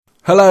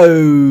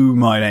Hello,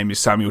 my name is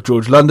Samuel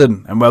George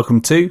London, and welcome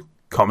to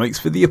Comics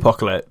for the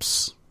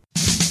Apocalypse.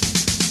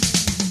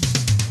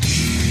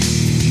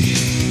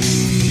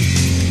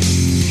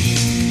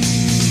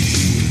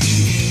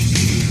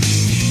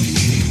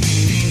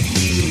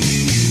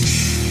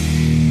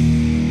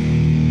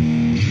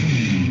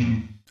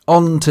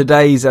 On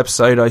today's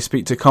episode, I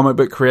speak to comic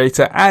book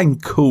creator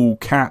and cool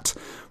cat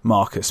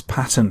Markus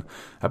Pattern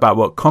about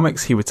what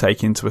comics he would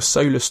take into a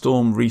solar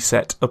storm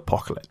reset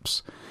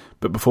apocalypse.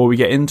 But before we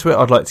get into it,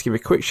 I'd like to give a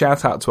quick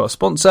shout out to our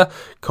sponsor,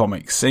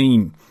 Comic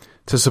Scene.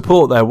 To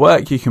support their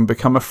work, you can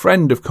become a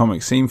friend of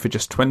Comic Scene for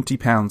just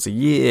 £20 a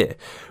year.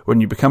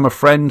 When you become a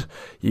friend,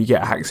 you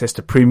get access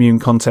to premium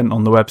content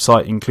on the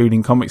website,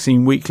 including Comic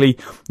Scene Weekly,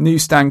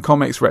 newsstand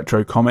comics,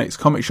 retro comics,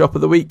 comic shop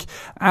of the week,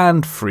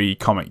 and free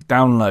comic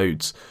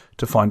downloads.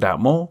 To find out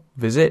more,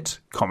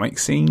 visit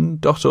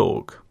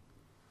comicscene.org.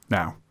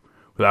 Now,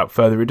 without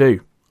further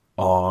ado,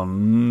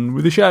 on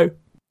with the show.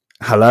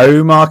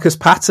 Hello, Markus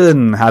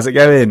Pattern. How's it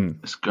going?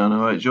 It's going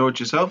all right,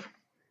 George. Yourself?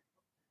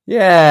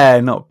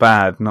 Yeah, not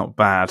bad.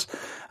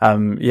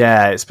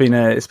 It's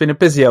been a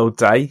busy old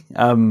day,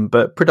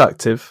 but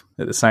productive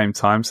at the same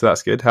time, so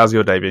that's good. How's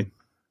your day been?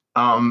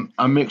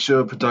 A mixture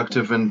of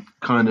productive and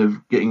kind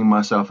of getting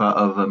myself out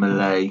of a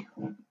melee,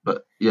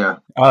 but yeah.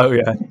 Oh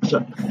yeah. So,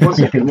 one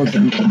second.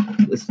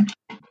 It's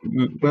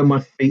where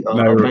my feet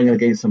are, I'm banging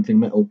against something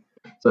metal.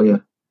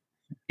 So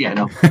yeah,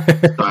 no.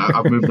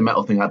 I've moved the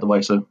metal thing out of the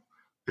way. So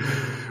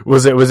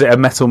was it a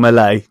metal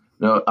melee?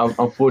 No,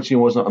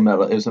 unfortunately, it was not a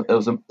metal. It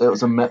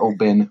was a metal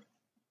bin.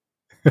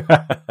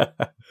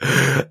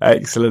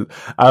 Excellent.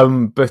 I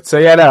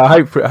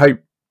hope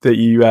that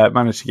you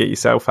managed to get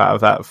yourself out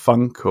of that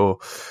funk or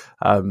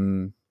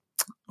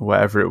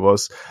whatever it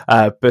was.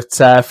 But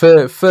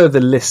for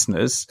the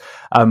listeners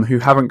who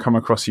haven't come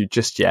across you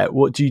just yet,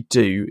 what do you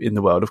do in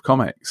the world of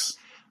comics?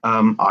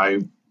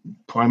 I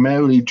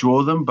primarily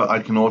draw them, but I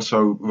can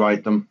also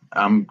write them.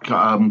 I'm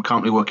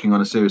currently working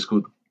on a series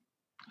called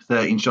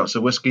 13 Shots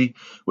of Whiskey,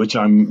 which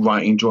I'm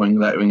writing, drawing,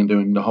 lettering, and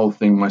doing the whole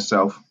thing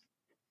myself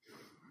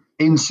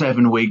in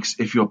 7 weeks.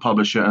 If you're a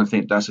publisher and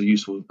think that's a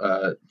useful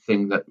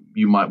thing that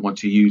you might want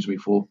to use me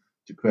for,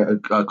 to create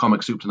a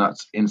comic soup to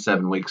nuts in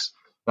 7 weeks.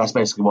 That's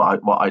basically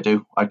what I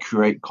do. I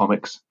create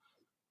comics,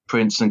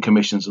 prints, and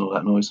commissions and all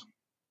that noise.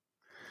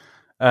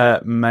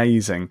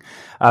 Amazing.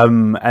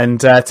 And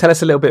tell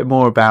us a little bit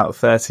more about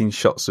 13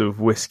 Shots of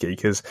Whiskey,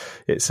 because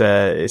it's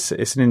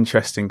an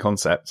interesting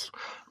concept.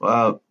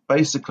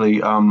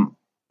 Basically,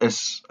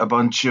 it's a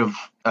bunch of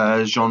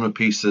genre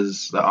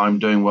pieces that I'm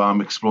doing where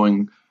I'm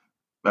exploring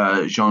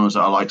genres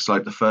that I like. So,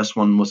 like, the first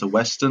one was a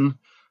Western.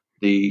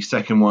 The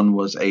second one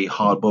was a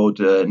hard-boiled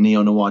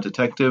neo-noir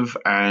detective.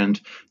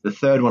 And the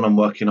third one I'm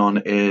working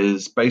on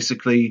is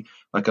basically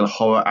like a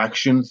horror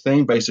action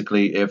thing.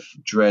 Basically, if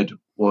Dread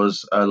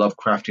was a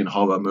Lovecraftian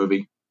horror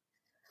movie.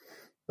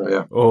 So,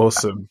 yeah.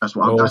 Awesome. That's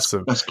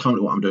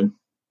currently what I'm doing.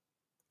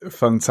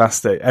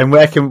 Fantastic. And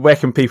where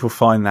can people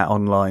find that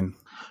online?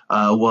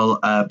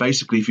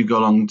 Basically, if you go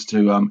along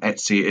to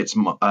Etsy, it's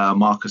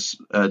Markus,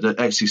 the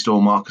Etsy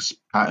store, Markus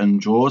Pattern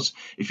Draws.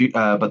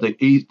 But the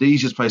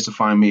easiest place to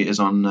find me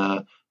is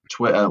on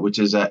Twitter, which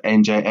is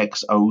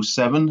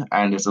NJX07,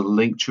 and there's a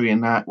link tree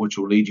in that which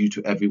will lead you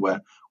to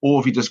everywhere. Or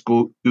if you just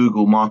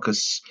Google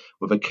Markus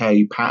with a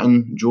K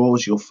Pattern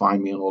Draws, you'll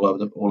find me all over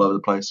the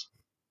place.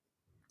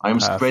 I am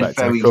spread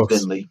very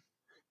thinly.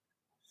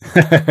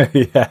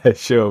 Yeah,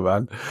 sure,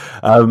 man.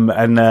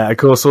 And of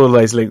course, all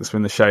those links are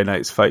in the show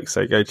notes, folks.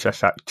 So go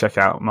check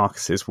out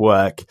Markus's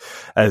work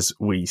as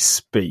we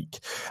speak.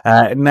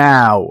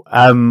 Now,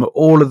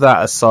 all of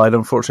that aside,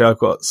 unfortunately, I've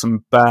got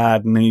some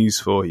bad news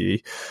for you,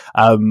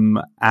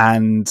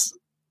 and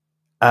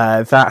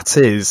that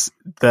is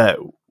that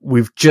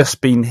we've just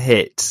been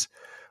hit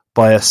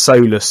by a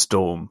solar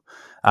storm.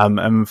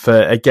 And for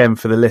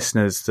the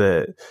listeners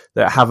that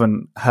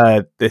haven't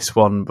heard this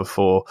one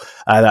before,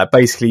 that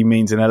basically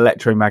means an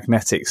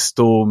electromagnetic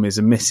storm is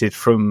emitted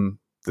from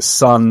the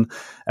sun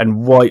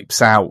and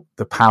wipes out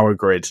the power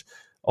grid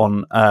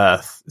on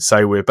Earth.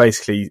 So we're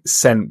basically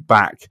sent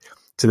back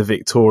to the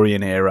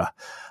Victorian era.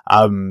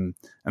 And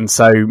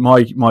so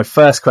my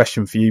first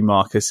question for you,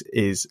 Markus,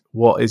 is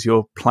what is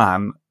your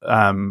plan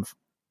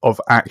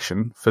of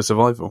action for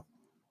survival?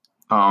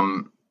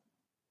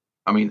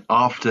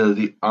 After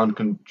the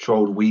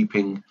uncontrolled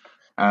weeping,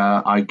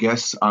 I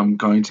guess I'm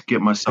going to get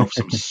myself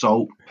some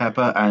salt,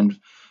 pepper, and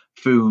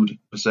food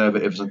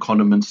preservatives and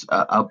condiments,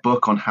 a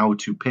book on how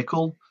to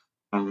pickle,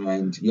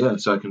 and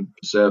so I can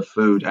preserve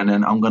food. And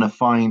then I'm going to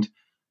find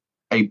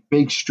a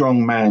big,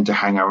 strong man to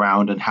hang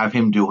around and have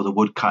him do all the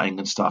wood cutting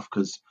and stuff,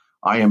 because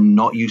I am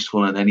not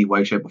useful in any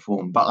way, shape, or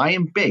form. But I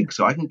am big,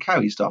 so I can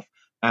carry stuff.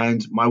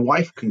 And my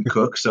wife can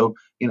cook, so,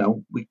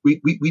 we'd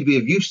be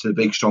of use to the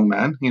big, strong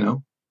man,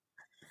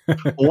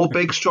 or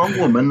big, strong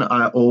woman,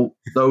 or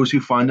those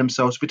who find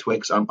themselves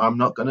betwixt. I'm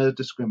not going to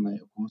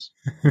discriminate, of course.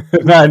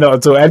 No, not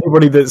at all.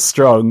 Anybody that's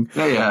strong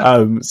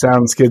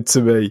sounds good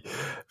to me.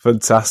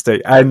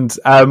 Fantastic. And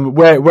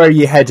where are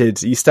you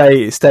headed? Are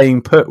you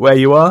staying put where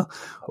you are?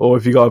 or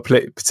have you got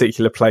a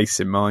particular place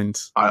in mind?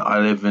 I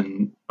live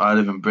in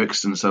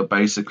Brixton, so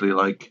basically,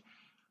 like,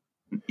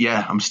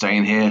 yeah, I'm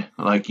staying here.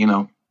 Like,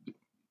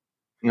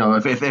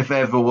 if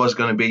ever was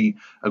going to be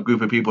a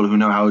group of people who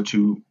know how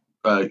to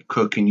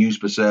cook and use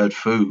preserved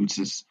foods,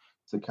 it's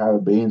the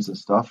Caribbeans and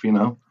stuff.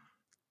 And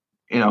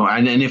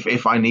then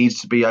if I need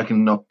to be, I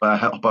can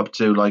hop up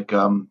to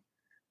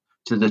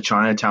to the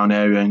Chinatown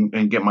area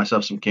and get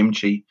myself some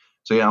kimchi.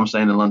 So yeah, I'm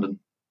staying in London.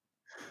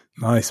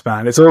 Nice,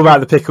 man. It's all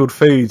about the pickled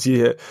foods.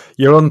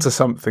 You're onto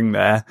something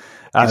there.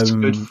 It's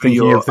good for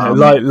your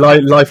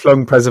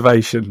lifelong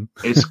preservation.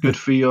 It's good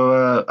for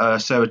your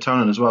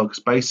serotonin as well, because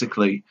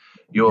basically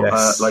your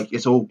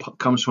it's all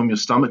comes from your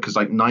stomach, because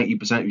like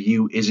 90% of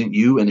you isn't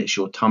you, and it's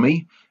your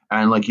tummy.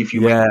 And like if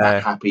you make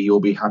that happy, you'll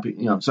be happy.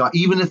 So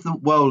even if the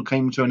world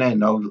came to an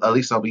end, at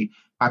least I'll be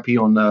happy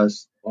on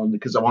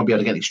because I won't be able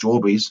to get any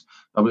strawberries.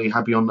 I'll be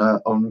happy on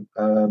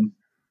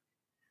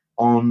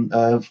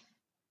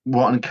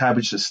rotten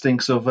cabbage that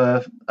stinks of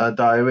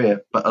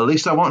diarrhea, but at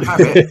least I won't have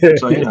it.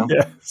 So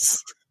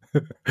Yes.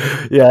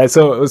 Yeah, it's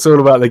all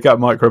about the gut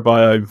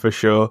microbiome for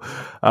sure.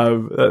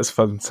 That's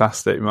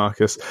fantastic,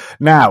 Marcus.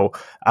 Now,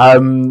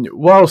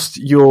 whilst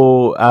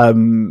you're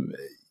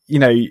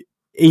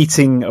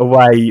eating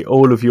away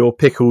all of your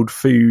pickled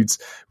foods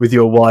with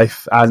your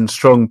wife and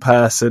strong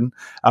person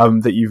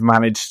that you've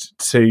managed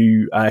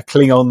to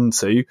cling on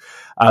to,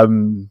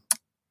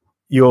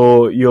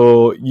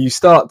 you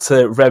start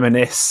to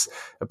reminisce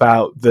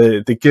about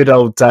the good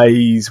old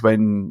days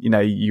when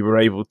you were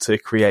able to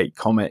create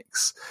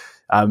comics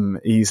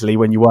easily,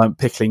 when you weren't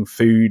pickling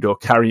food or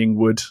carrying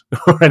wood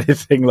or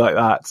anything like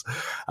that.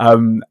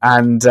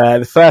 And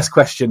the first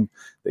question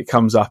that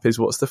comes up is,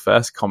 what's the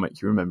first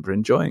comic you remember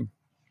enjoying?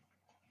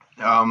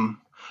 Well,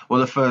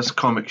 the first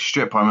comic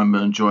strip I remember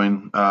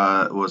enjoying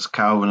was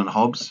Calvin and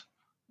Hobbes.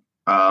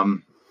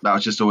 That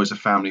was just always a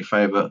family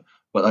favorite.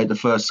 But like the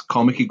first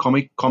comic thing,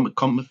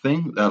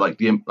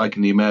 like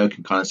in the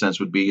American kind of sense,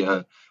 would be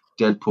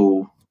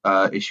Deadpool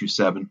issue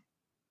 7.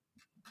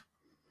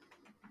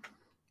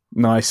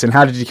 Nice. And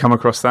how did you come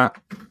across that?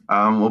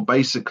 Well,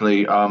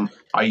 basically,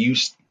 I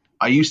used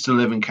to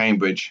live in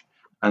Cambridge,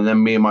 and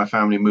then me and my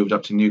family moved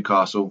up to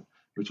Newcastle,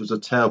 which was a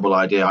terrible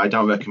idea. I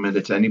don't recommend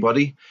it to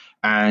anybody.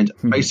 And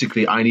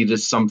basically, I needed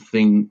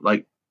something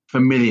like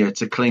familiar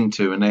to cling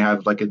to, and they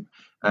have like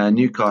a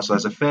Newcastle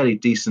has a fairly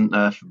decent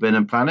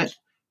Forbidden Planet.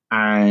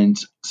 And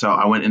so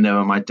I went in there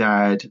with my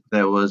dad.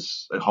 There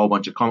was a whole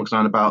bunch of comics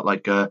on about,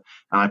 and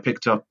I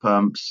picked up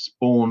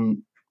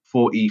Spawn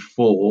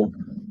 44,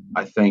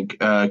 I think,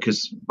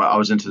 because I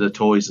was into the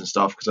toys and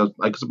stuff. Because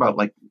I was about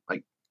like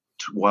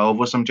 12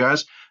 or some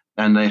jazz,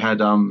 and they had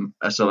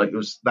so like it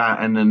was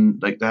that, and then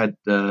like they had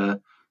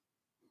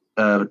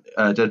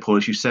Deadpool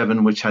issue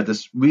 7, which had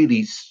this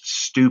really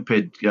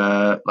stupid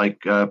pun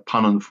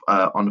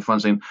on the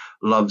front saying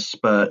 "Love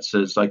spurts,"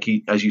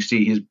 as you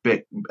see his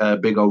big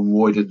old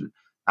roided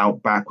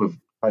out back with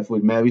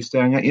Typhoid Mary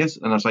staring at you,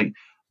 and I was like,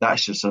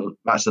 that's a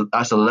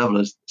level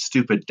of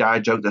stupid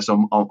dad joke that's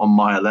on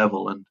my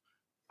level. And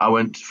I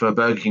went for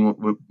Burger King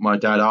with my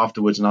dad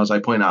afterwards, and I was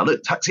like pointing out, look,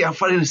 see how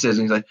funny this is,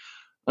 and he's like,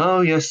 oh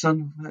yes,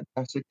 son,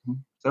 fantastic,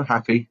 I'm so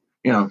happy.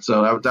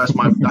 So that's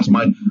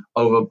my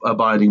over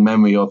abiding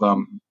memory of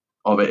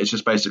it. It's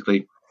just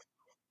basically,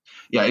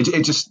 yeah, it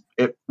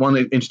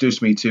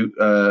introduced me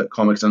to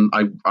comics, and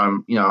I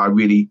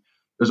really, it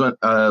was one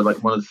of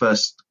the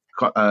first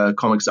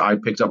comics that I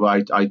picked up.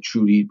 I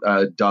truly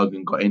dug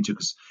and got into,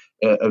 because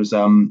it was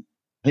I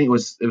think it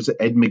was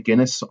Ed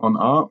McGuinness on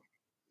art,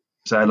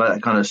 so I had like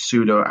that kind of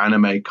pseudo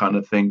anime kind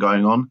of thing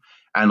going on,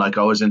 and like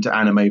I was into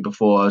anime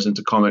before I was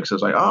into comics. I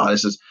was like,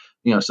 this is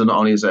so not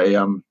only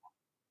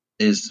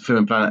is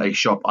Forbidden Planet a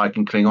shop I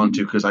can cling on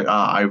to, because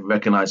I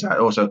recognize that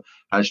it also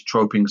has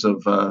tropings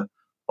of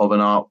an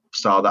art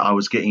style that I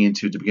was getting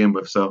into to begin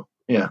with. So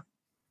yeah,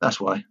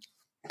 that's why.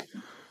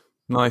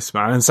 Nice,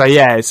 man. And so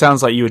yeah, it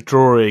sounds like you were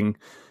drawing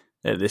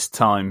at this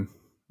time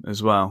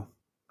as well.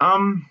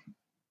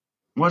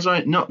 Was I?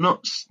 No,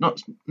 not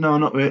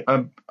really.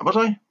 Was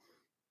I?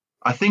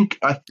 I think.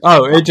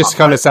 It just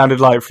kind of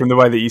sounded like from the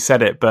way that you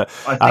said it, but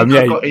I think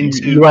I got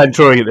into. You weren't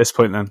drawing at this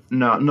point then.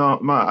 No.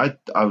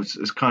 I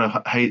was kind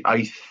of.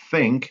 I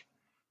think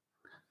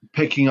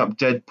picking up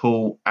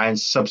Deadpool and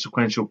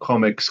subsequent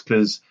comics,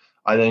 because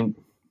I then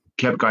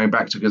kept going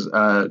back to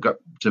got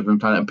to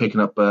Planet and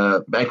picking up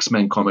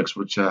X-Men comics,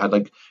 which had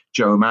like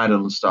Joe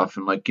Madden and stuff,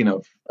 and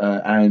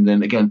and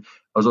then again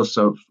I was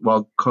also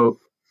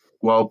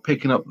while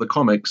picking up the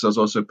comics, I was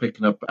also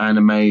picking up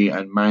anime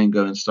and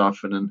manga and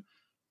stuff,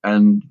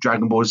 and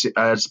Dragon Ball Z,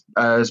 as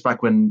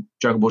back when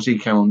Dragon Ball Z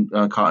came on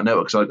Cartoon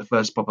Network. So like the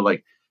first proper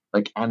like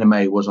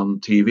anime was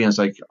on TV, and it's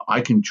like I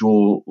can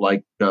draw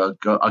I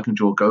can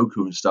draw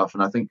Goku and stuff,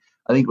 and I think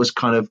it was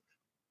kind of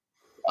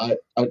I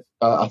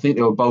think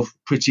they were both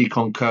pretty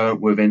concurrent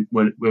within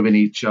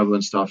each other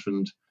and stuff,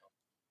 and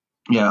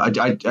yeah,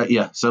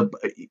 So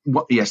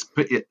yes,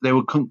 they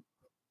were.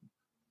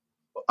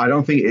 I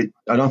don't think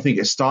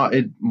it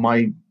started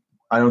my.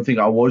 I don't think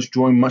I was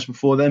drawing much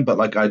before then, but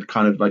like I'd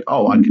kind of like,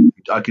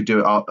 I could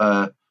do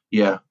it.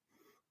 Yeah.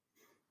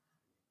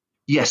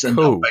 yes and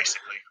no,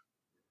 basically.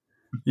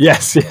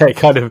 Yes, yeah,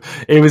 kind of.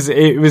 It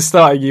was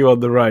starting you on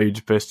the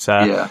road, but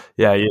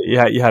you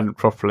hadn't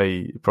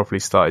properly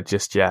started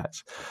just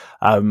yet.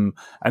 And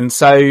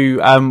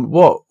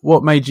so,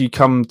 what made you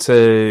come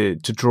to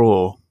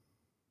draw?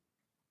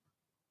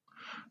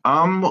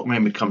 What made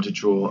me come to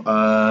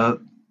draw?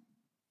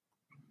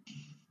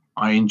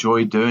 I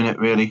enjoyed doing it,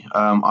 really.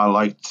 I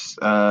liked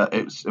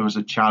it was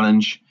a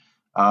challenge.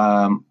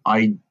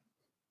 I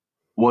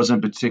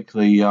wasn't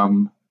particularly.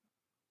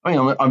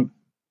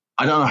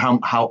 I don't know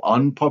how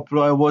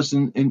unpopular I was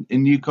in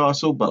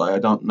Newcastle, but I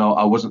don't know.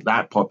 I wasn't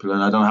that popular,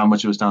 and I don't know how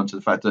much it was down to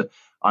the fact that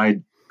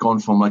I'd gone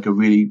from like a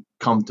really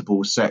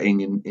comfortable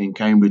setting in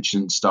Cambridge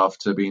and stuff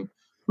to being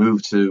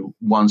moved to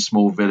one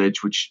small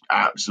village, which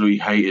absolutely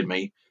hated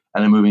me,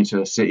 and then moving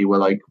to a city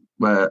where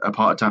a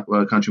part of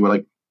a country where,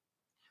 like,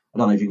 I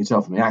don't know if you can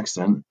tell from the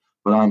accent,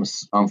 but I'm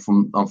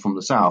from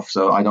the south,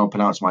 so I don't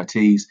pronounce my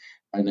T's,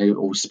 and they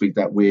all speak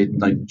that weird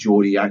like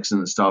Geordie accent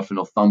and stuff, and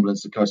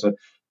Northumberland's the coast. So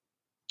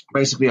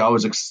basically, I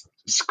was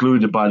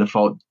excluded by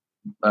default,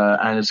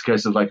 and it's a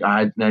case of like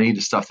I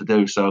needed stuff to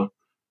do. So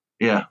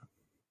yeah.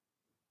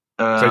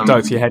 So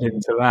dug your head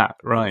into that,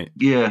 right?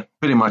 Yeah,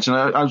 pretty much. And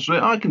I was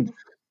like,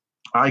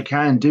 I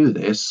can do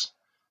this,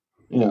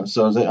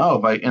 So I was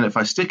like, if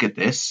I stick at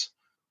this,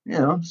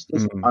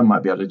 I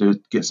might be able to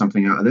get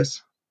something out of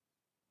this.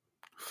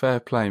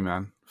 Fair play,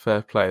 man.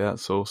 Fair play.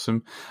 That's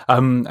awesome.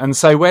 And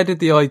so where did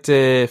the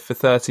idea for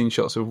 13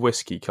 Shots of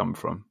Whiskey come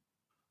from?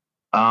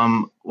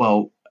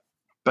 Well,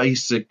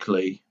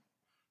 basically,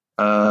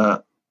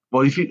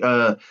 if you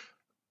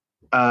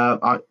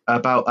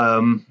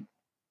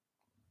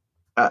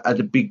at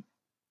the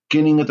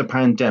beginning of the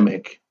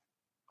pandemic,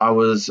 I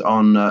was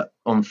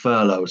on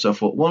furlough, so I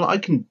thought, well,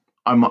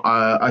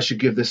 I should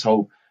give this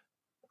whole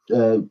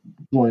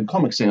drawing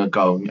comics thing a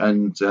go,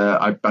 and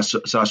I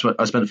spent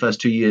the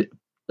first 2 years,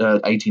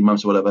 18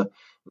 months or whatever,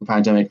 the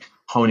pandemic,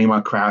 honing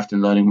my craft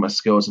and learning my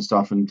skills and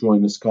stuff, and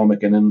drawing this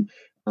comic, and then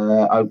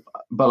I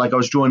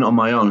was drawing it on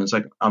my own. It's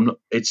like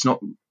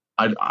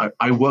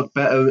I work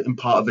better in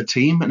part of a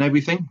team and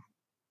everything,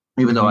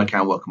 even though I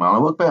can work on my own. I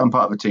work better in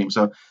part of a team.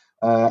 So,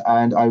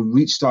 and I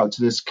reached out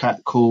to this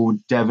cat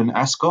called Devon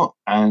Ascot,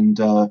 and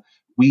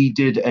we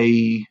did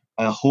a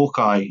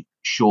Hawkeye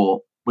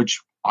short, which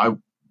I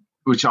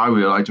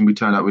really liked, and we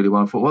turned out really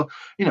well. I thought, well,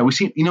 we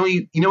see,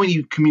 when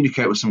you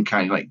communicate with some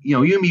cat, like,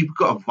 you and me, we've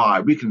got a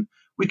vibe.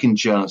 We can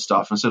gel and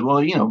stuff. And I said, well,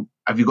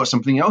 have you got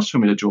something else for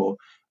me to draw?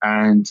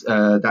 And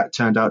that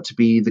turned out to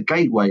be The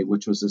Gateway,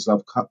 which was this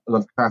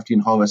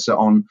Lovecraftian horror set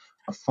on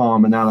a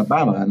farm in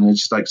Alabama. And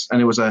it's just like,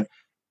 and it was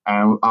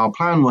our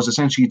plan was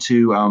essentially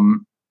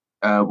to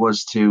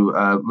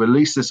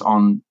release this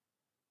on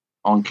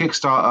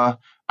Kickstarter,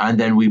 and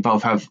then we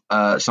both have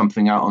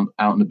something out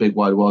in the big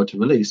wide world to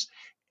release.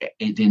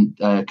 It didn't.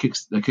 The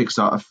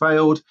Kickstarter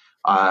failed,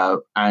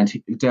 and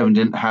Devon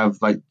didn't have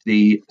like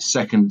the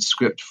second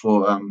script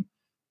for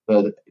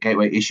the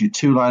Gateway issue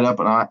 2 lined up,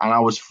 and I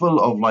was full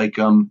of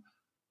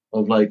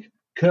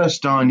curse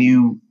darn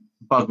you,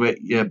 bugger,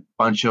 you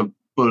bunch of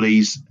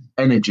bullies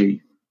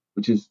energy,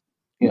 which is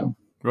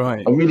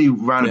right, a really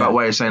roundabout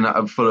way of saying that.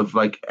 I'm full of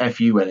like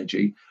FU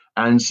energy,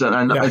 and so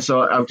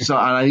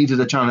I needed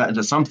to channel that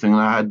into something,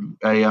 and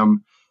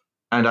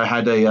I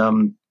had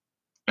an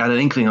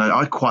inkling, like,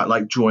 I quite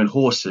like drawing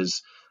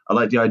horses. I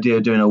like the idea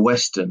of doing a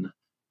Western.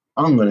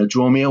 I'm going to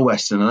draw me a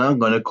Western, and I'm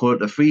going to call it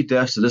The 3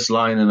 Deaths of This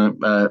Line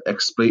and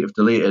expletive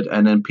deleted.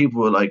 And then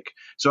people were like,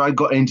 so I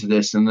got into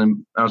this, and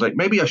then I was like,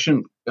 maybe I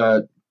shouldn't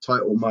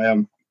title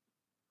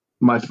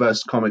my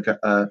first comic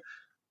a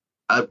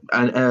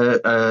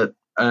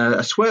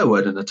swear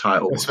word in the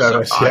title.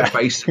 So I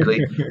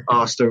basically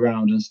asked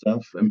around and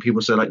stuff, and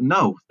people said, like,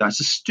 no, that's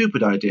a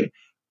stupid idea.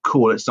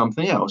 Call it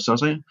something else. So I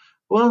was like,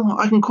 well,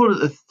 I can call it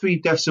The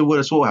 3 Deaths of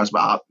Willis Waterhouse,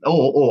 but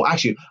or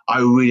actually, I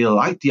really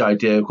like the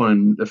idea of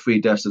calling The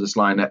 3 Deaths of This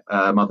Line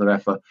Mother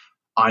Effer.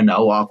 I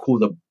know I'll call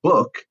the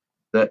book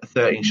The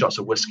 13 Shots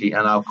of Whiskey,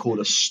 and I'll call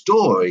the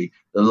story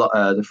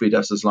The 3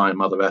 Deaths of This Line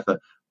Mother Effer.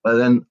 But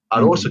then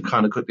I'd also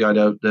kind of put the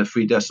idea of The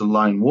 3 Deaths of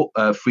Line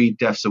 3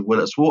 Deaths of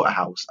Willis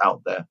Waterhouse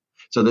out there.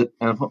 And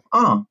I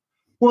thought,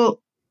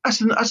 well,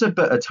 that's a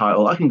better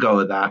title. I can go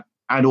with that.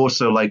 And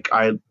also, but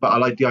I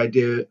like the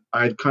idea.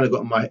 I had kind of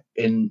got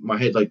in my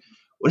head, like,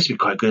 well, this would be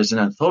quite good as an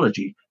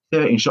anthology.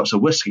 13 Shots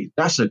of Whiskey.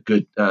 That's a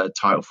good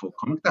title for a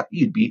comic. That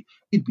you'd be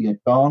a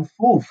darn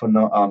fool for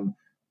not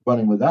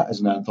running with that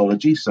as an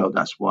anthology. So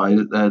that's why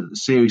the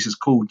series is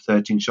called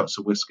 13 Shots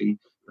of Whiskey.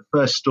 The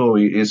first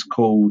story is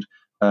called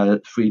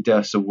 3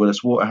 Deaths of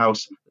Willis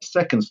Waterhouse. The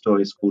second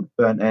story is called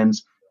Burnt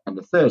Ends, and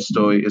the third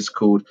story is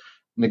called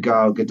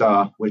Nagar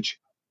Gadar, which,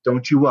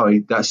 don't you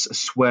worry, that's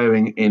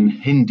swearing in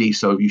Hindi,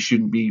 so you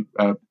shouldn't be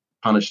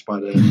punished by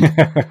the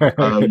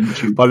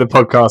YouTube. By the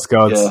podcast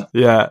gods.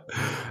 Yeah.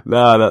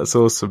 No, that's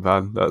awesome,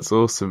 man. That's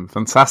awesome.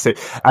 Fantastic.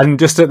 And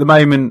just at the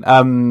moment,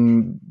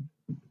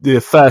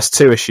 the first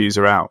 2 issues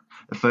are out.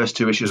 The first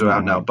 2 issues are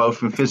out now,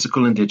 both in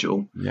physical and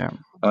digital. Yeah.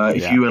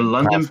 If you're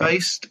London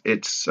based,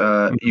 it's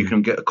you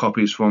can get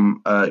copies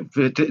from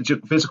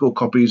physical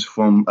copies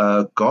from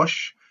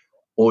Gosh,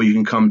 or you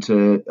can come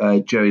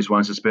to Jerry's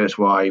Wines and Spirits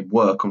where I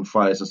work on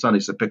Fridays and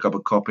Sundays to pick up a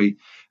copy.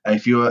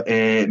 If you're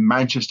in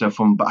Manchester,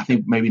 from I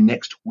think maybe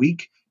next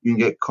week, you can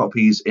get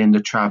copies in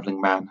the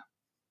Travelling Man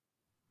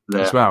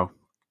there as well.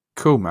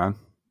 Cool, man.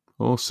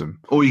 Awesome.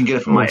 Or you can get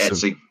it from my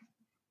Etsy.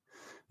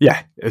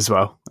 Yeah, as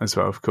well,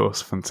 of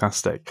course.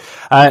 Fantastic.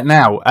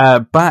 Now,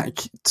 back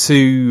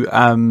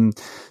to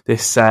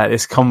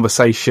this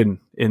conversation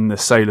in the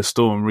Solar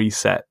Storm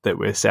reset that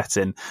we're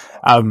setting.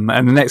 And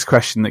the next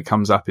question that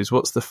comes up is,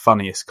 what's the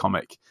funniest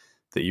comic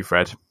that you've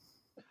read?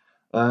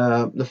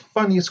 The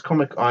funniest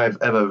comic I've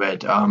ever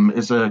read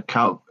is a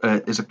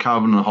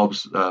Calvin and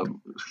Hobbes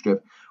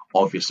strip.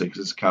 Obviously,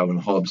 because it's Calvin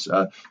and Hobbes.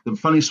 The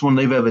funniest one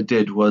they've ever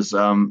did was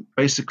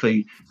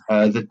basically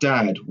the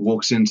dad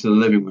walks into the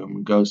living room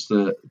and goes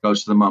to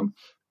the mum.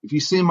 "Have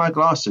you seen my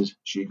glasses?"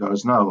 She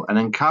goes, "No." And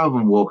then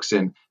Calvin walks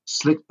in,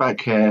 slicked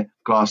back hair,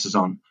 glasses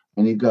on,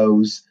 and he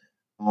goes,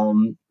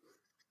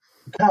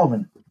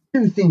 "Calvin,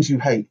 2 things you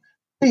hate: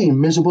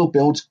 being miserable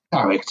builds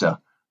character."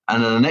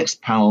 And then the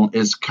next panel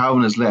is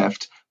Calvin is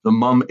left. The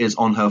mum is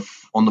on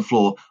the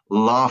floor,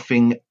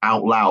 laughing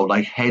out loud,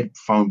 like head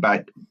thrown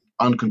back,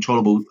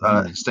 uncontrollable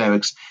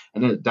hysterics.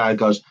 And then the dad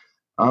goes,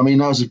 "I mean,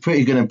 that was a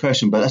pretty good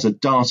impression, but that's a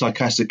darn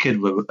sarcastic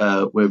kid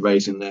we're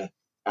raising there."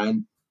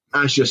 And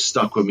that's just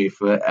stuck with me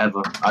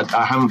forever.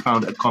 I haven't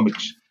found a comic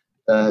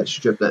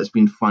strip that has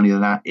been funnier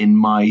than that in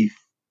my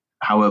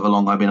however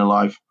long I've been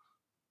alive.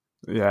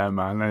 Yeah,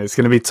 man, and it's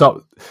going to be It's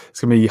going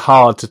to be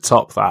hard to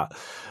top that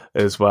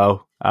as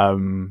well,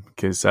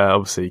 because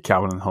obviously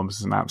Calvin and Hobbes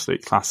is an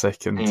absolute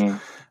classic, and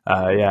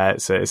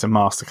it's a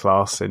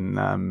masterclass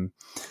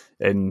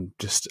in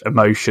just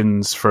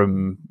emotions,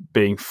 from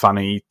being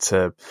funny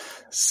to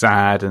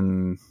sad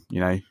and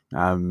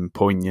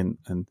poignant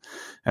and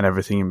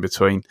everything in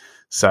between.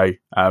 So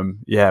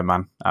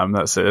man,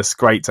 that's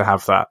great to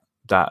have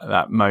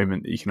that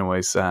moment that you can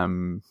always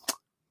come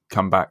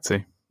back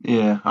to.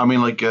 Yeah, I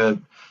mean, like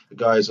the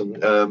guys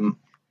on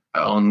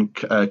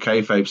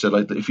Kayfabe said,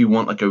 like, if you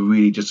want like a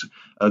really just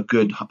a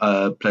good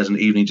pleasant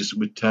evening, just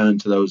return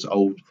to those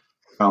old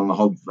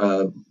Hobbes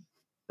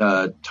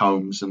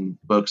tomes and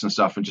books and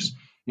stuff, and just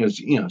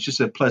it's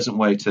just a pleasant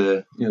way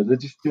to they're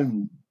just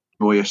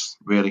joyous,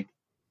 really.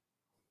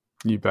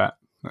 You bet.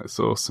 That's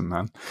awesome,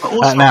 man. But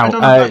also, now, I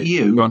don't know about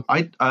you. Go on.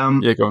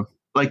 Go on.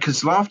 Like,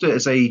 because laughter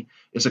is a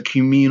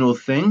communal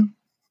thing.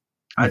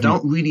 Mm-hmm. I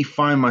don't really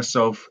find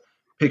myself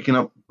picking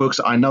up books.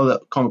 I know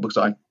that comic books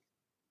I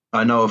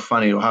know are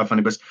funny or have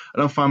funny, but I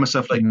don't find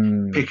myself like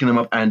picking them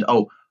up and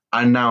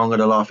I'm going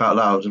to laugh out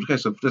loud. Okay,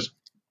 so just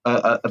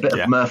a bit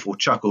of mirth or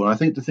chuckle. And I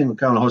think the thing with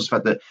Calvin and Hobbes is the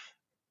fact that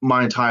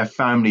my entire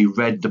family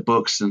read the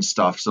books and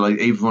stuff, so like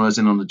everyone was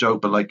in on the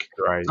joke. But like,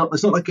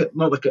 it's not like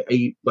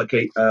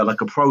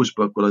a prose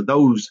book, but like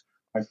those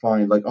I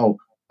find like out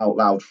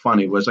loud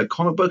funny. Whereas like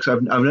comic books,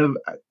 I've never,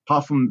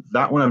 apart from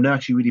that one, I've never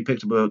actually really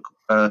picked up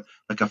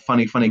like a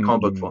funny comic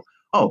book for.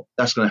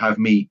 That's going to have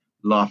me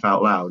laugh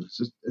out loud.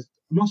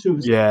 I'm not sure.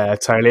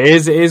 Totally.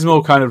 It is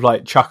more kind of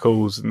like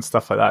chuckles and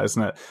stuff like that,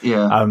 isn't it?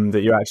 Yeah.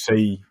 That you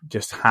actually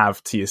just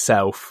have to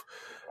yourself.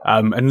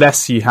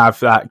 Unless you have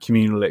that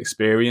communal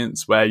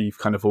experience where you've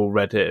kind of all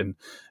read it and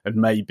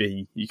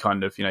maybe you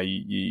kind of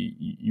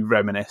you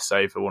reminisce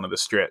over one of the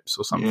strips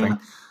or something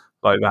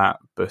like that.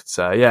 But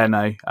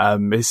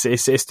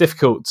it's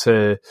difficult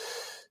to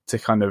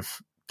kind of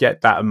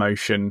get that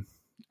emotion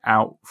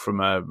out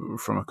from a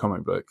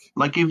comic book.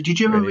 Like, did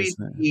you ever read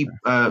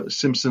the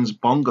Simpsons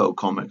Bongo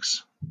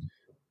comics?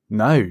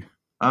 No.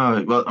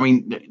 Well, I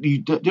mean, you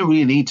don't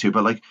really need to,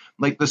 but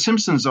like the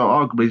Simpsons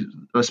are arguably,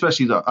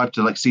 especially up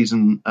to like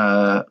season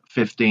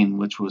 15,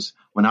 which was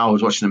when I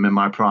was watching them in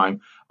my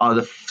prime,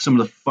 are some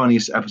of the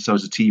funniest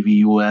episodes of TV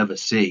you will ever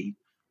see.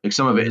 Like,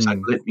 some of it is like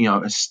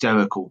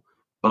hysterical,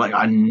 but like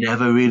I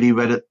never really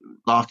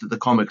laughed at the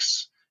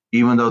comics,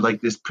 even though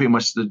like there's pretty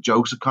much the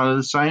jokes are kind of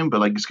the same,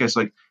 but like it's case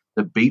like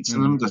the beats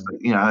in them, just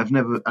like,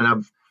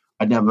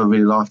 I'd never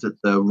really laughed at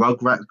the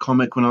Rugrats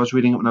comic when I was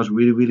reading it when I was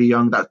really, really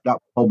young. That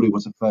probably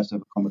was the first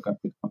ever comic I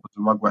picked up, was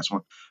the Rugrats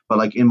one. But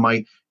like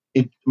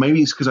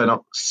maybe it's because I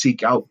don't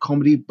seek out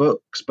comedy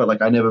books, but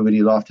like I never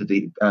really laughed at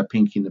the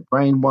Pinky and the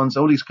Brain ones,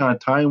 all these kind of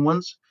time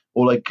ones,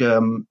 or like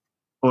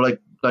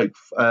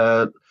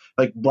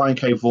Brian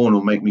K. Vaughan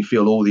will make me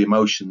feel all the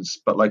emotions,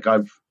 but like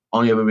I've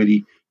only ever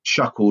really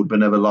chuckled but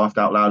never laughed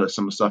out loud at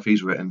some of the stuff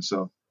he's written.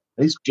 So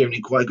he's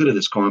generally quite good at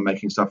this comment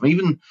making stuff. And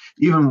even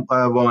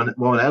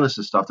Warren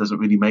Ellis' stuff doesn't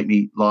really make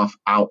me laugh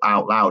out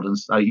loud, and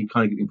you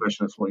kind of get the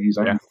impression that's what he's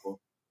aiming for.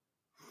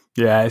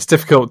 Yeah, it's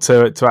difficult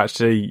to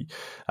actually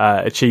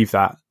achieve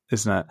that,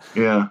 isn't it?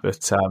 Yeah.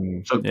 But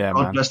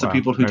God bless the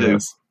people who do.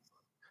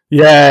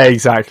 Yeah,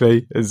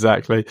 exactly.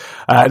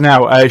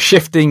 Now,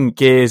 shifting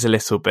gears a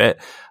little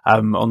bit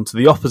onto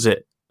the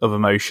opposite of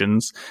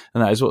emotions,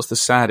 and that is, what's the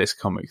saddest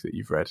comic that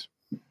you've read?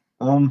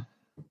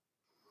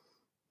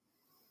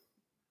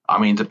 I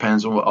mean, it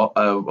depends on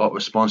what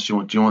response you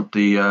want. Do you want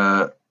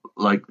the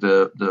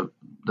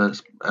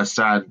a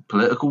sad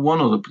political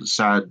one, or the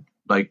sad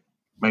like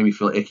made me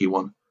feel icky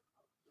one?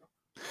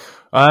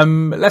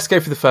 Let's go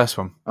for the first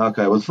one.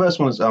 Okay, well, the first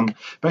one is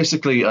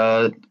basically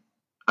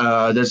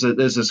there's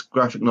this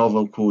graphic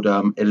novel called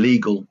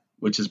Illegal,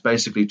 which is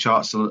basically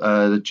charts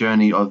the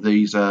journey of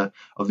these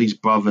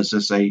brothers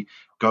as they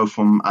go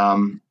from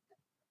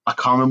I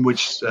can't remember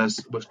which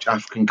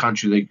African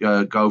country they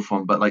go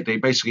from, but like they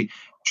basically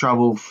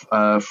travel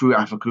through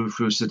Africa,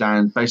 through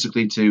Sudan,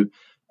 basically to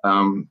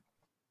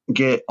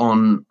get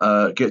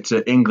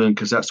to England,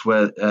 because that's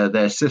where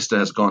their sister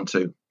has gone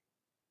to.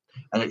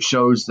 And it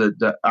shows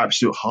the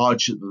absolute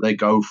hardship that they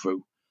go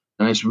through.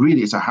 And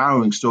it's a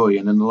harrowing story.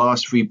 And in the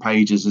last 3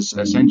 pages is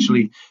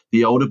essentially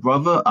the older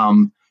brother,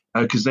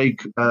 because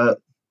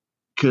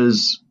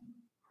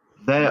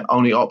their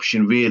only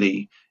option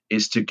really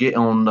is to get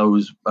on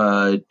those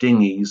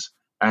dinghies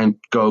and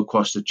go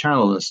across the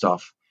channel and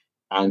stuff.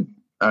 And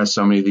as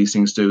so many of these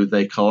things do,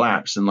 they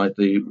collapse. And like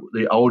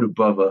the older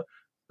brother,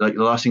 like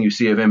the last thing you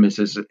see of him is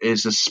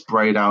just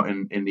sprayed out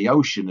in the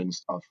ocean and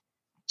stuff.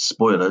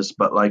 Spoilers,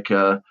 but like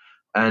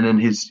and then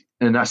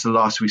that's the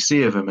last we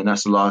see of him, and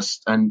that's the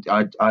last. And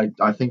I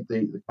think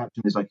the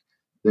caption is like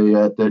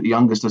the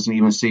youngest doesn't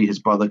even see his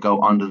brother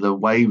go under the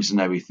waves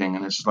and everything,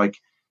 and it's like,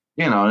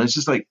 and it's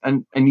just like,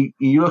 and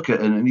you look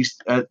at it, and these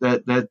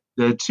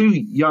they're 2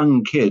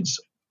 young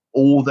kids.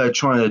 All they're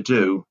trying to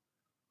do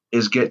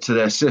is get to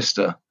their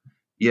sister,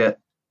 yet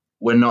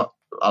we're not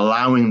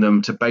allowing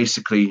them to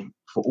basically,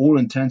 for all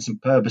intents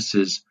and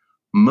purposes,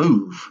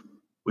 move,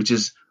 which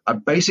is a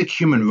basic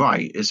human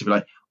right. Is to be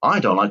like, I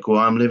don't like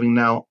where I'm living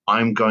now,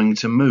 I'm going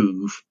to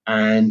move.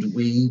 And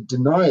we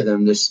deny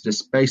them this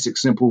basic,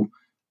 simple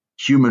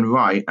human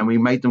right, and we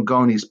make them go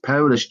on these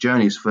perilous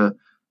journeys for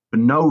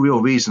no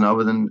real reason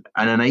other than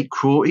an innate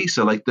cruelty.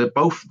 So like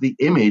both the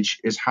image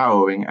is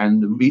harrowing,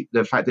 and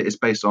the fact that it's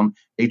based on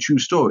a true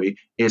story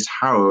is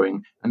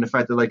harrowing, and the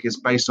fact that like it's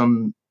based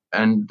on,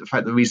 and the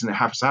fact the reason it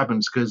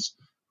happens because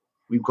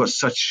we've got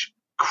such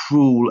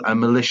cruel and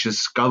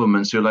malicious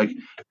governments who are like,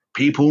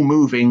 people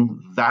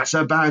moving, that's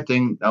a bad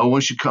thing. No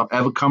one should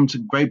ever come to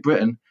Great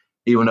Britain.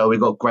 Even though we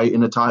got great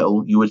in the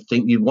title, you would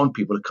think you'd want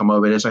people to come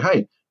over here and say,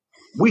 hey,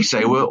 we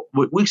say we're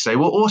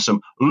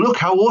awesome. Look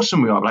how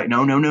awesome we are. Like,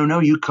 no,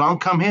 you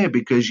can't come here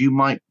because you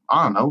might,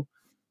 I don't know,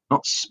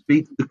 not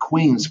speak the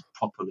Queen's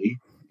properly.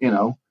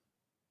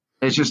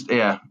 It's just,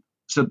 yeah.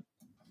 So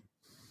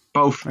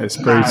both, it's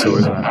brutal,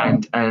 isn't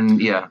it?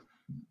 And yeah.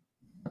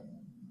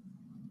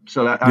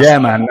 So that's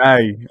man.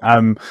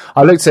 No,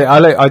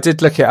 I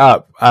did look it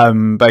up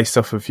based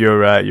off of your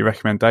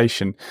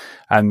recommendation,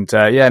 and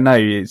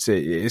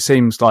it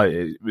seems like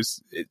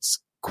it's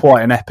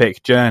quite an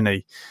epic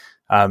journey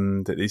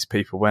that these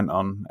people went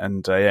on,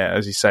 and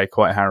as you say,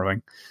 quite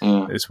harrowing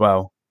as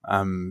well.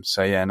 It's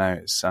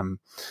it's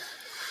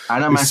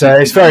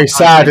very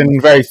sad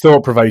and very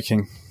thought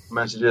provoking. I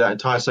managed to do that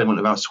entire segment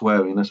without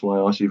swearing. That's why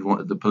I asked you if you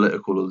wanted the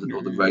political or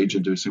the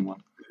rage-inducing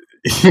one.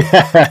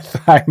 Yeah,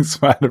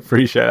 thanks, man.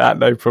 Appreciate that.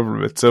 No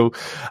problem at all.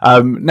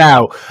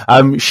 Now,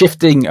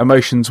 shifting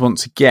emotions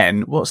once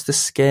again. What's the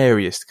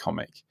scariest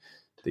comic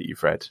that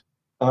you've read?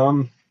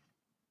 Do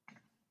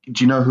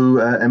you know who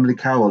Emily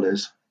Carroll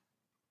is?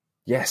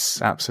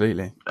 Yes,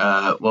 absolutely.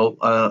 I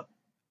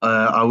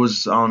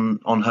was on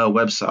her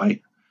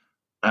website,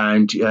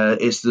 and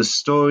it's the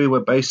story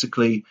where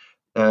basically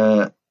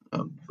a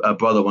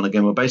brother one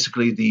again. Where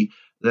basically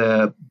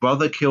the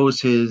brother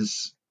kills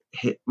a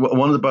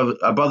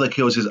brother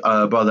kills his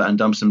brother and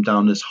dumps him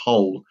down this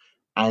hole,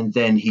 and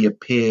then he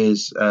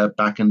appears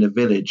back in the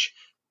village,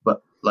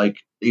 but like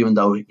even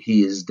though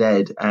he is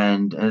dead,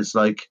 and it's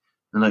like,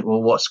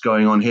 well, what's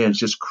going on here? It's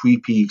just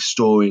creepy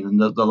story, and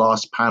the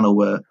last panel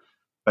where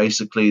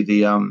basically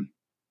he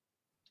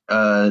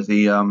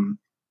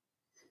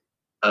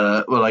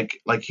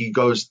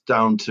goes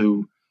down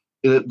to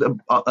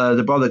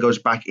the brother goes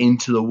back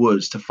into the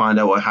woods to find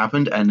out what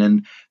happened, and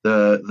then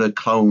the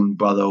clone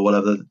brother or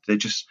whatever, they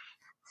just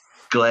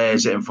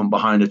glares at him from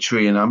behind a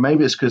tree. And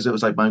maybe it's because it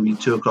was like maybe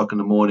 2:00 in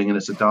the morning and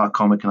it's a dark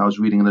comic and I was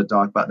reading in the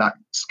dark, but that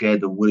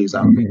scared the willies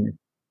out of me.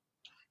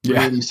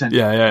 Yeah, really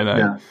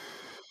yeah.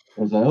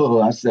 I was like,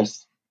 oh, that's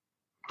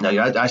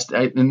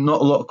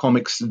not a lot of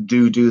comics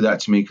do that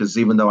to me, because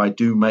even though I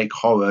do make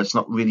horror, it's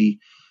not really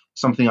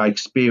something I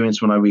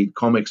experience when I read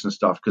comics and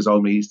stuff, because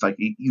only it's like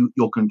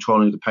you're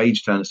controlling the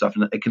page turn and stuff,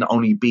 and it can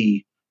only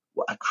be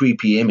a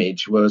creepy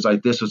image. Whereas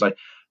like this was like,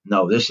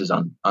 no, this is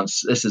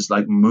this is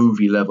like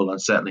movie level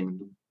unsettling.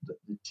 The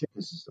chick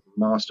is a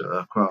master of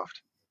her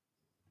craft.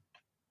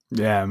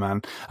 Yeah,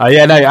 man.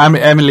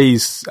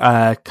 Emily's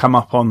come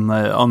up on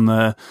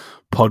the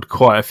pod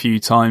quite a few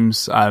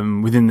times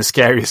within the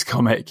scariest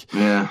comic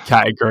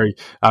category.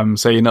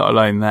 So you're not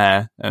alone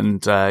there.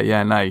 And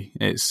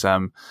it's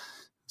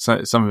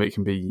so some of it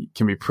can be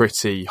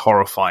pretty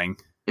horrifying.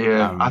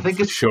 Yeah, I think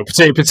it's sure,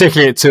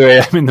 particularly at 2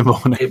 a.m. in the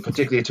morning.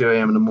 Particularly at 2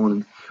 a.m. in the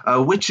morning.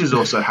 Witches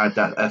also had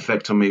that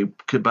effect on me,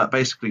 but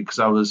basically because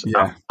I was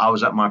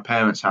at my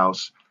parents'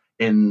 house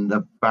in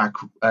the back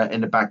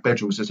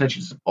bedroom. It's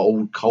essentially just an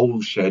old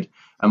coal shed,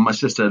 and my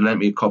sister lent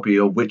me a copy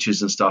of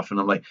Witches and stuff, and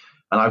I'm like,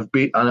 and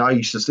I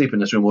used to sleep in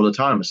this room all the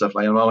time and stuff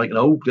like, and I'm like,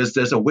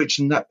 there's a witch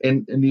in the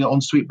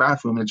ensuite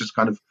bathroom, and it just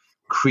kind of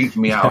creeped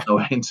me out no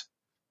end.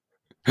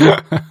 No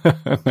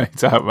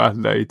doubt,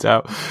 man. No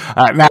doubt.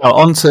 Now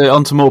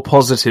onto more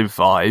positive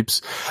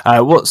vibes.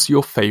 What's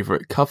your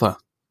favourite cover?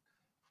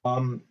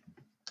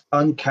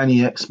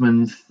 Uncanny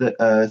X-Men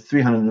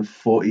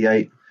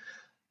 348.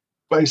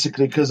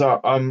 Basically, because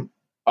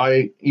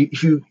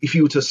if you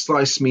were to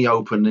slice me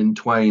open in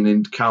twain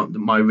and count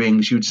my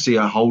rings, you'd see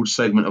a whole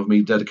segment of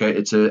me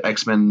dedicated to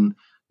X-Men,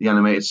 the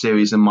animated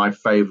series, and my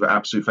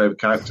absolute favorite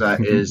character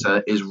is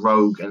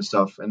Rogue and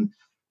stuff.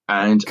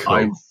 And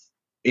cool.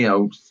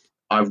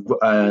 I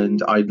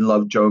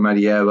love Joe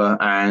Madureira,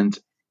 and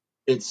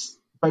it's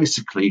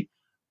basically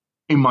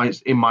in my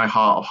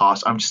heart of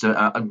hearts, I'm just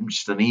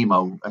an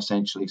emo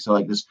essentially. So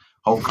like this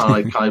whole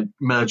kind of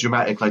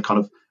melodramatic, like kind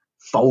of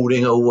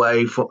folding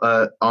away,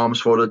 arms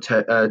folded,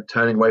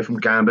 turning away from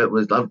Gambit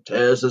with love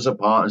tears us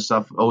apart and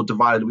stuff, or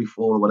divided we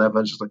fall or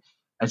whatever. It's just like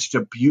it's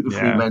just a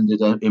beautifully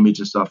rendered image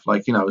and stuff.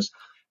 Like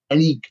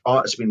any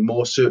artist has been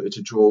more suited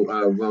to draw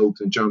Rogue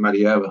than Joe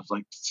Madureira. It's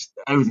like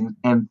everything,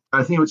 and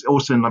I think it was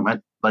also in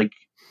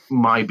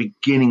my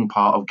beginning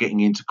part of getting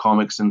into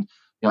comics, and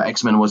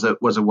X-Men was a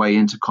way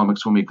into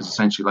comics for me, because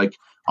essentially like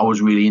I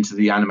was really into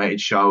the animated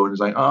show, and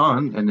it's like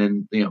and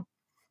then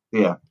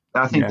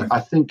I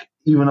think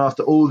even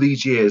after all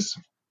these years,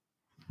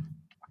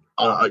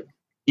 I think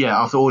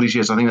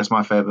that's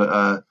my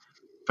favorite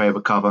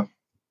cover.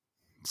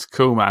 It's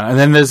cool, man. And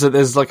then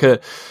there's like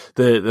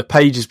the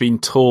page has been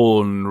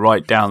torn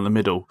right down the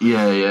middle.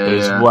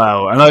 As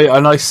well.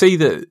 And I see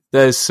that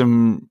there's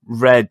some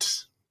red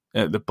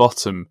at the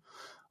bottom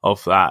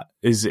of that.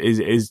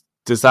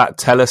 Does that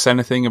tell us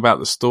anything about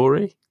the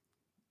story?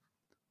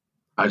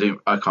 I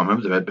can't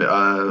remember the red bit.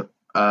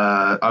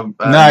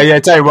 No,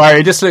 don't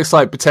worry. It just looks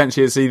like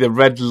potentially it's either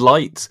red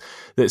light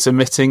that's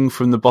emitting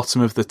from the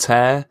bottom of the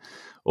tear,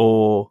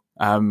 or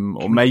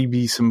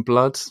maybe some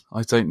blood.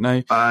 I don't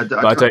know.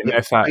 But I don't know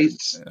if that.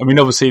 I mean,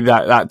 obviously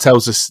that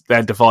tells us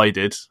they're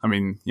divided. I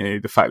mean, the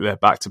fact they're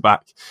back to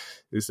back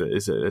is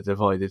that they're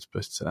divided.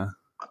 But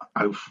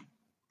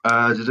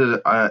I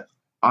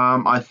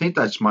think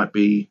that might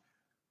be.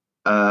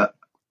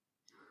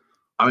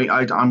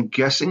 I'm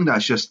guessing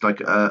that's just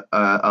like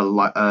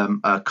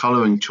a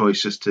coloring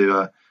choice, just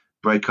to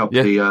break up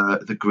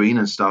the green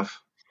and stuff.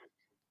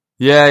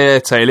 Yeah,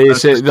 Taylor.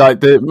 It's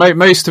like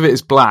most of it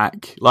is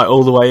black, like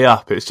all the way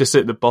up. It's just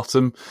at the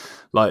bottom,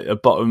 like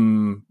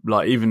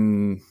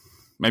even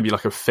maybe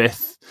like a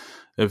fifth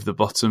of the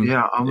bottom.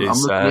 Yeah,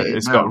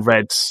 it's got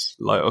red,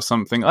 like, or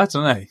something. I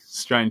don't know.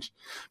 Strange,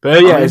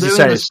 but as you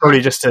say, it's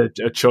probably just a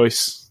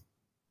choice.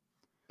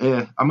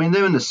 Yeah, I mean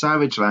they're in the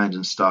Savage Land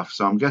and stuff,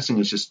 so I'm guessing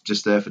it's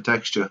just there for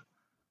texture.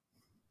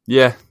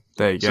 Yeah,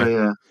 there you go. So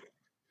yeah,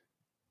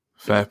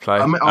 fair play.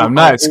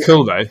 It's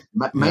cool though.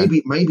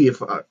 Maybe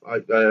if I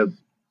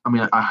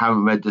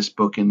haven't read this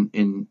book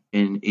in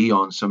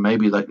eons, so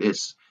maybe like it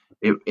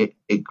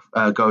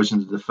goes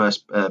into the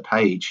first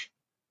page.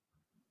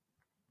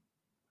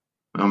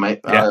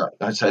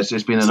 I'd say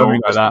it's been an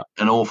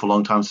awful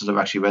long time since I've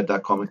actually read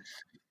that comic.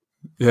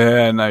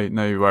 Yeah,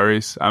 no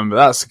worries. But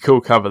that's a cool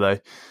cover though.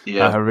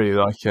 Yeah, I really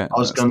like it. I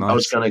was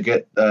gonna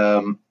get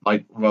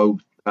like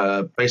Rogue.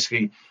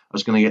 Basically, I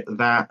was gonna get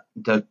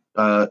the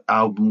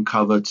album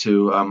cover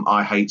to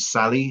I Hate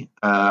Sally,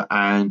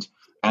 and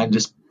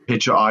this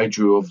picture I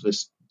drew of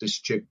this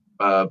chick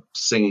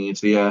singing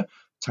into the air,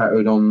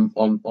 tattooed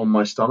on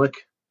my stomach.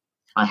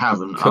 I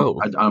haven't.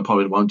 Cool. I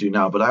probably won't do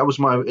now, but that was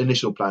my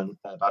initial plan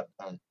about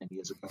 10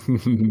 years ago.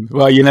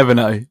 Well, you never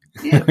know.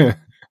 Yeah.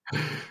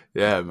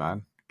 Yeah,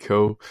 man.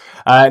 Cool.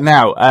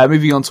 Now,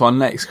 moving on to our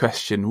next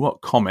question.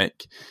 What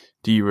comic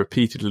do you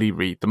repeatedly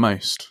read the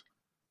most?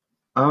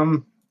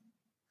 Well,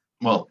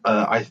 one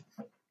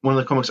of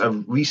the comics I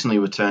recently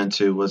returned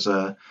to was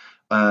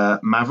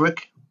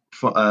Maverick,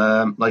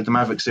 like the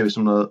Maverick series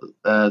from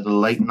the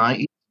late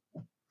 90s,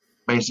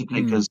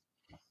 basically, because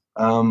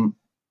I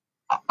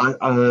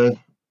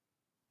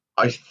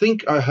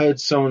think I heard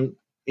someone,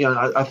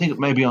 I think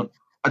maybe I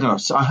don't know.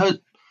 So I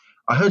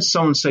heard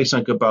someone say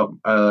something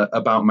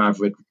about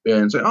Maverick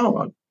and say,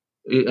 and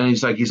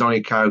he's like, he's only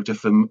a character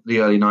from the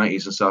early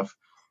 90s and stuff.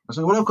 I was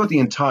like, well, I've got the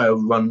entire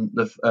run,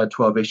 the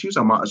 12 issues.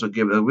 I might as well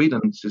give it a read,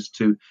 and just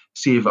to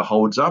see if it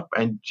holds up.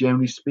 And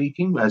generally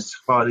speaking, as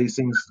far as these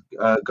things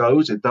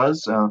goes, it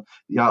does. The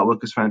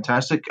artwork is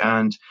fantastic.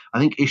 And I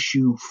think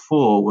issue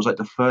 4 was like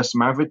the first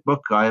Maverick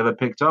book I ever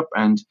picked up.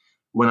 And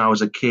when I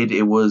was a kid,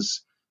 it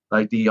was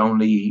like the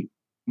only,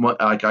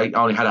 like I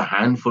only had a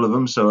handful of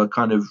them. So I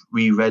kind of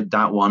reread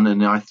that one.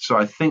 And I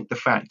think the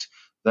fact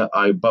that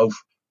I both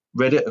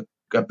read it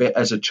a bit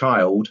as a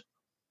child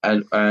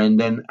and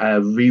then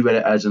reread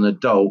it as an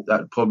adult,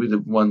 that's probably the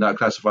one that I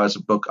classify as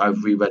a book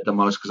I've reread the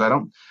most, because I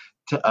don't,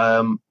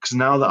 because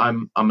now that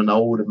I'm an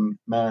older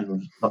man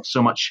with not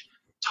so much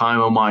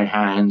time on my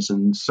hands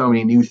and so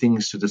many new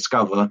things to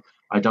discover,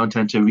 I don't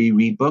tend to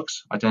reread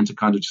books. I tend to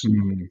kind of just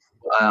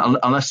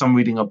unless I'm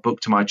reading a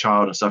book to my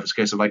child and stuff, it's a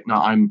case of like, no,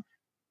 I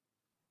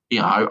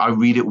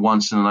read it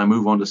once and then I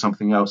move on to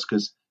something else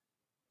because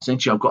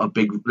essentially I've got a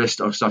big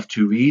list of stuff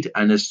to read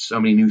and there's so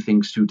many new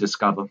things to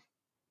discover.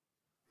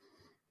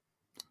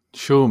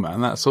 Sure,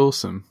 man. That's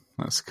awesome.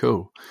 That's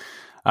cool.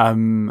 I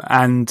don't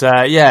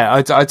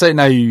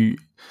know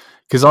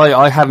because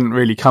I hadn't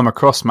really come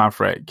across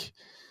Maverick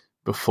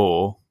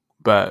before,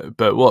 but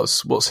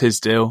what's his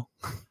deal?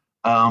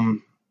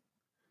 Okay.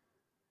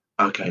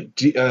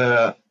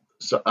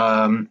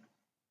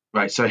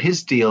 Right. So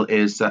his deal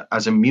is that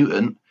as a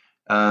mutant,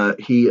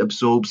 he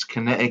absorbs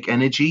kinetic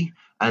energy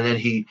and then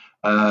he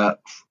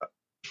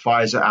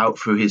fires it out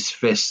through his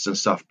fists and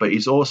stuff. But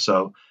he's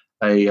also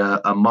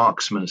a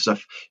marksman and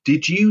stuff.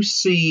 Did you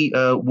see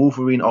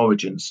Wolverine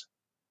Origins?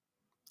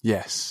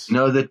 Yes. You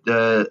know that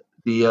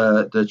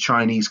the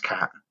Chinese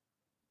cat.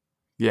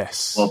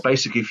 Yes. Well,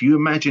 basically, if you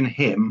imagine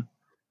him,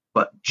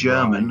 but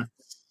German, right.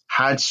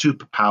 had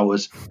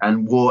superpowers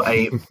and wore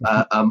a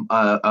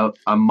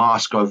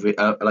mask over it,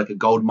 like a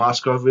gold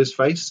mask over his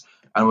face,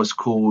 and was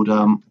called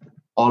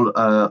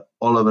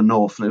Oliver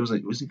North. And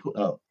was he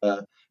called?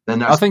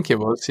 Then I think it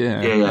was.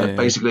 Yeah.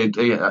 Basically,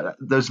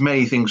 there's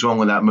many things wrong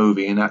with that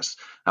movie, and that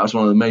was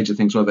one of the major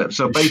things with it.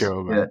 So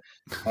basically,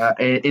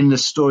 in the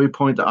story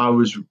point that I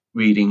was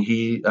reading,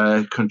 he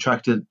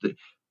contracted the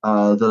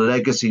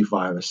legacy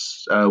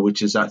virus,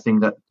 which is that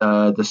thing that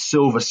the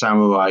Silver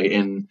Samurai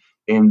in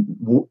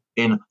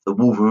the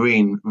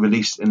Wolverine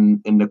released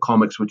in the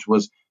comics, which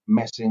was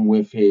messing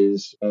with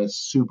his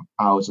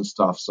superpowers and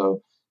stuff.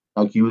 So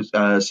like he was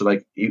so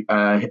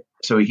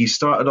he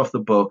started off the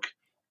book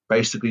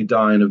basically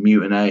dying of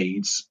mutant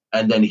AIDS,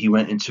 and then he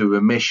went into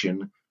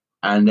remission,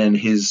 and then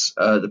his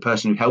the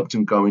person who helped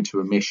him go into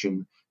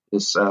remission,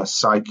 this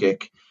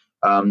psychic,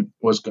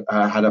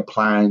 had a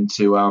plan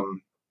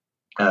to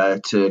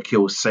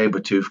kill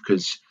Sabretooth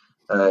because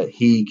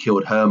he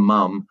killed her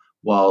mum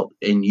while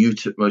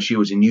she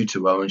was in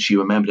utero, and she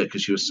remembered it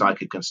because she was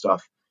psychic and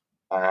stuff.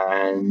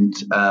 And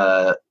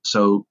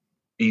so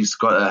he's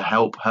got to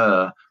help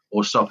her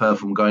or stop her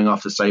from going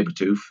after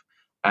Sabretooth.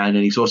 And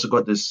then he's also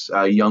got this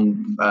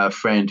young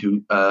friend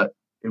who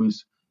it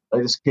was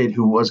like this kid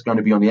who was going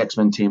to be on the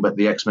X-Men team, but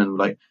the X-Men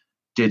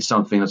did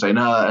something and say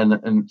no,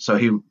 and so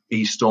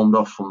he stormed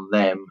off from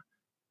them.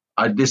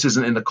 This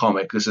isn't in the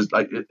comic. This is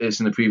it's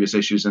in the previous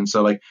issues, and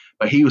so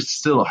but he was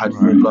still had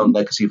full-blown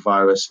legacy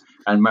virus,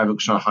 and Maverick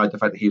was trying to hide the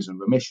fact that he was in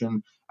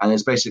remission, and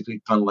it's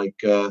basically kind of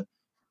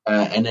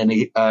and then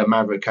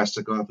Maverick has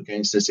to go up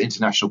against this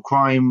international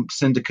crime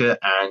syndicate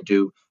and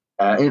do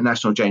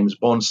international James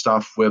Bond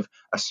stuff with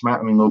a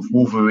smattering of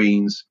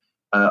Wolverine's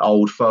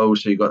old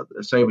foes. So you got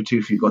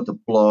Sabretooth, you got the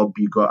Blob,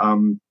 you got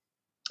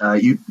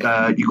you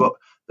got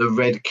the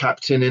Red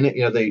Captain in it.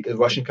 You know, the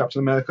Russian Captain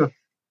America.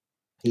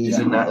 He's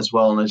in that as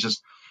well, and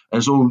it's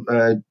all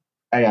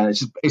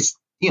it's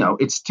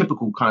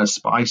typical kind of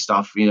spy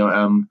stuff.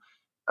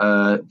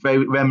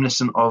 Very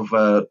reminiscent of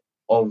the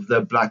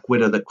Black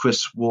Widow that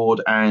Chris Ward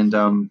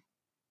and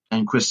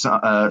Chris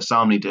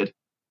Samney did.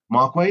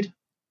 Mark Waid,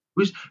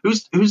 who's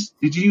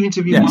did you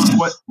interview?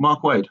 Yes.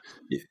 Mark Waid.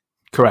 Yeah.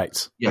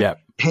 Correct. Yeah,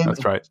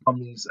 that's right.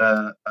 Him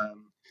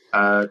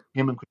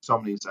and Chris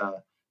Samney's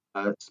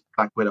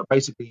Black Widow.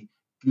 Basically,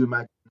 if you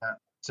imagine that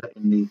set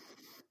in the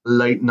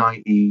late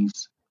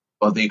 90s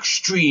or the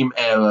extreme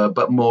era,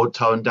 but more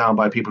toned down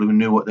by people who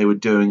knew what they were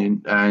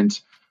doing, and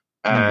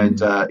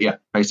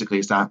basically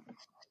it's that.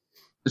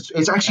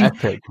 It's actually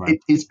epic,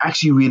 it's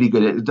actually really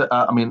good.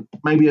 I mean,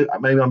 maybe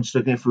I'm just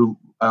looking through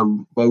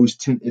rose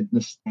tinted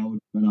nostalgia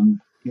when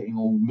I'm getting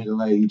all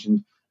middle age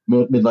and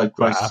midlife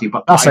crisis,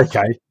 but that's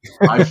okay.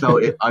 I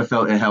felt it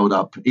held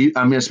up.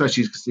 I mean,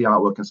 especially because the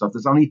artwork and stuff.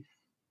 There's only,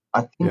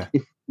 I think,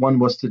 if one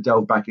was to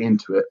delve back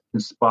into it,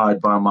 inspired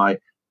by my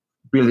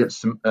brilliant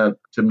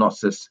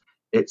synopsis,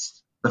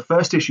 it's the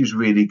first issue's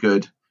really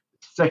good.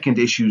 Second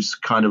issue's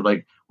kind of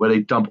like where they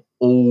dump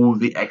all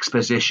the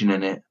exposition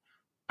in it,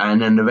 and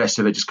then the rest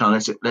of it just kind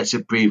of lets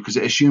it breathe because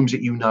it assumes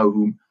that you know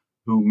who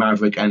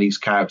Maverick and these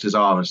characters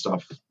are and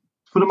stuff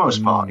for the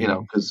most part,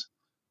 because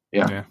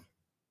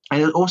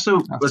and it also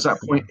was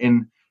that point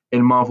in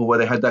Marvel where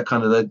they had that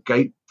kind of the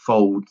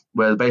gatefold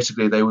where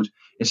basically they would,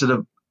 instead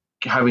of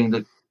having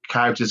the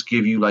characters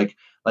give you like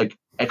an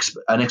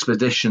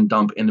expedition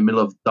dump in the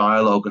middle of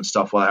dialogue and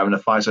stuff while having a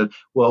fight. So,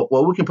 well,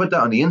 we can put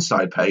that on the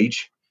inside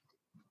page,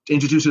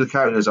 introduce who the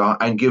characters are,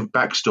 and give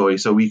backstory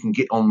so we can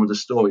get on with the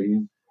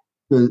story.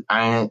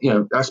 And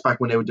that's back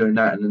when they were doing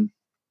that. And then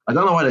I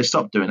don't know why they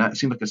stopped doing that. It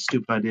seemed like a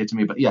stupid idea to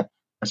me, but yeah,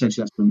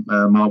 essentially that's when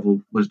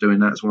Marvel was doing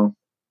that as well.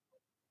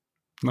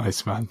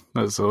 Nice, man.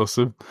 That's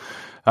awesome.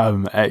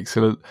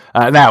 Excellent.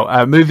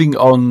 Now, moving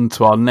on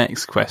to our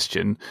next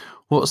question.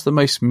 What's the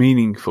most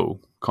meaningful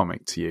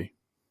comic to you?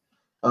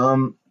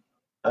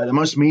 The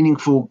most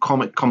meaningful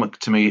comic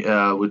to me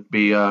would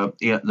be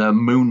the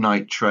Moon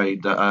Knight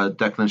trade that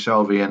Declan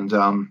Shalvey and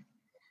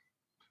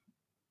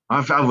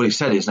I've already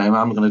said his name.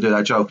 I'm going to do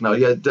that joke. No,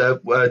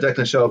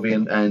 Declan Shalvey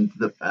and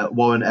the,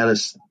 Warren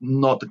Ellis,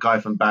 not the guy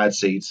from Bad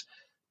Seeds,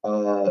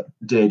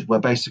 did. Where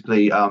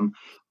basically,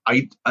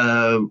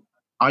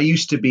 I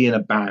used to be in a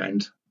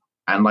band,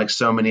 and like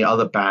so many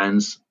other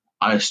bands,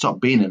 I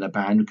stopped being in a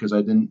band because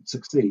I didn't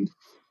succeed,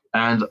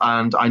 and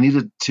I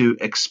needed to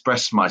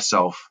express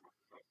myself,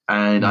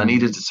 and I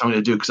needed something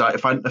to do because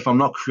if I'm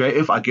not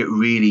creative, I get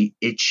really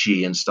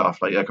itchy and stuff.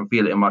 Like I can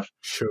feel it in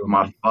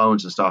my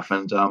bones and stuff.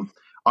 And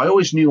I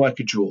always knew I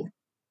could draw.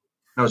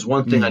 That was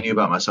one thing I knew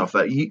about myself.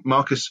 That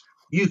Marcus,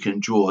 you can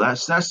draw.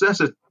 That's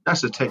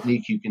a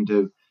technique you can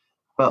do.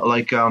 But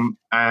like and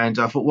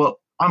I thought, well,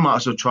 I might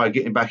as well try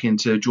getting back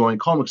into drawing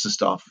comics and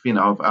stuff. You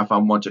know, if I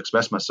want to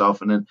express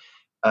myself. And then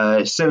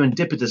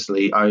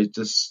serendipitously,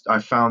 I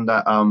found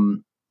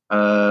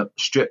that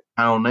strip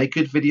panel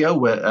naked video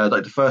where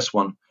like the first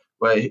one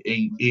where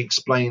he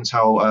explains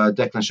how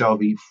Declan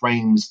Shelby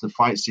frames the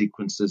fight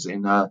sequences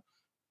in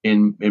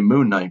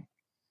Moon Knight.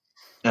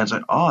 And it's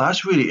like, oh,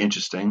 that's really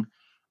interesting.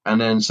 And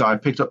then so I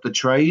picked up the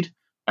trade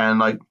and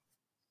like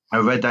I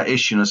read that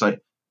issue and it's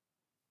like,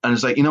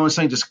 you know, when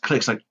something just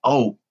clicks, like,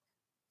 oh,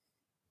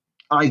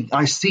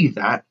 I see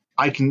that.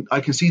 I can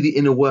see the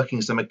inner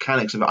workings, the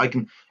mechanics of it. I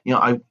can,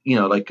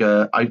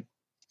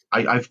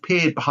 I've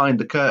peered behind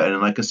the curtain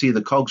and I can see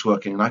the cogs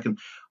working, and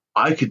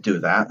I could do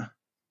that.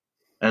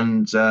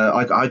 And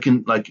I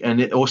can like, and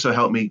it also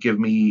helped me give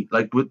me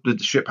like with the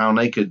strip panel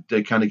naked,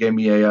 they kind of gave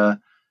me a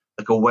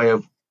way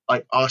of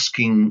like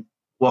asking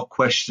what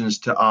questions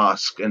to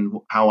ask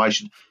and how I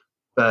should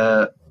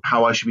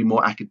be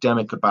more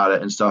academic about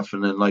it and stuff,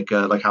 and then like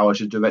how I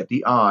should direct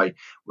the eye,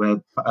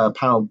 where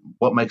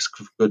what makes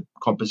for good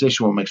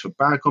composition, what makes for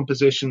bad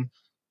composition.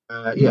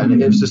 And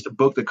it was just a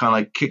book that kind of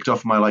like kicked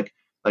off my like,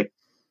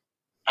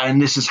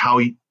 and this is how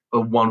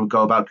one would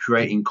go about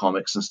creating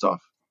comics and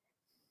stuff.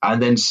 And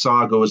then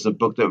Saga was the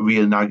book that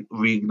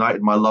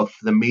reignited my love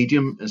for the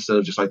medium instead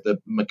of just like the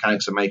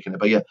mechanics of making it.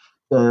 But yeah,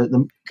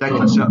 the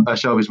Declan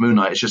Shelby's Moon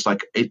Knight is just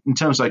like in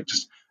terms of like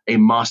just a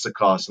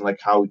masterclass and like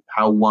how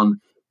one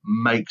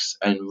makes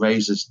and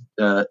raises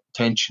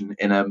tension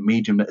in a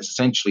medium that is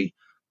essentially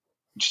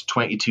just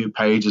 22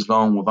 pages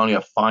long with only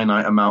a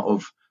finite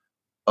amount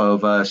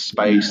of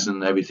space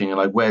and everything, and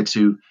like where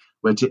to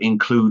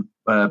include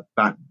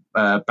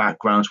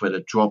backgrounds, where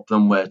to drop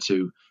them,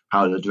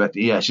 how to direct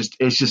it. Yeah,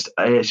 it's just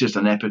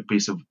an epic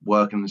piece of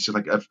work, and it's just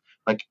like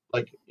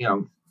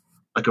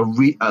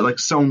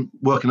someone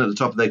working at the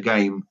top of their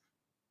game,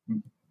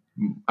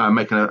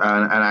 making an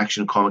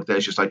action comic that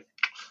is just like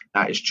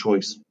that is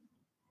choice.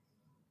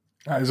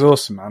 That is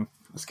awesome, man.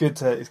 It's good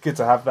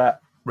to have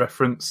that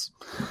reference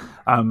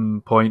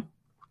point.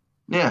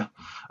 Yeah,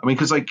 I mean,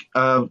 because like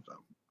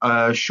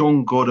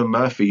Sean Gordon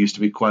Murphy used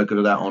to be quite good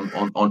at that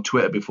on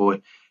Twitter before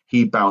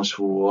he bounced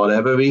for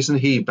whatever reason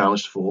he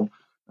bounced for.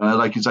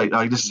 Like it's like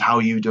this is how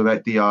you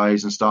direct the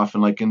eyes and stuff,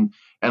 and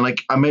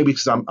maybe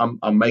because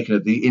I'm making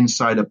it the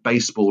insider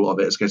baseball of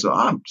it. It's because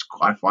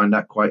I find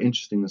that quite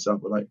interesting and stuff.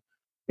 But like,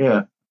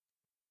 yeah.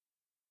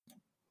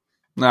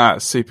 Nah,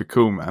 it's super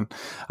cool, man.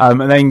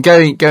 And then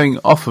going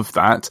off of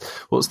that,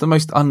 what's the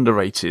most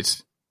underrated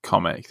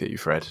comic that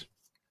you've read?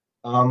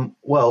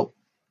 Well,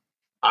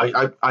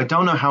 I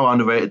don't know how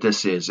underrated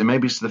this is. And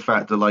maybe it's the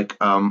fact that like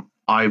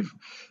I've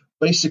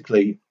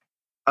basically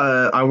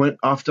I went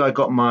after I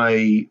got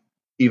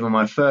either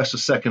my first or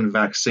second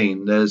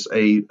vaccine. There's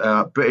a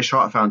British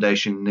Heart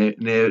Foundation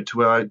near to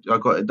where I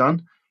got it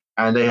done,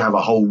 and they have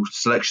a whole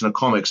selection of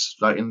comics.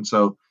 Like, and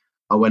so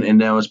I went in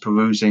there, I was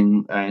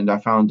perusing, and I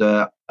found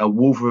a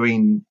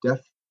Wolverine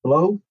Death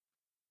Blow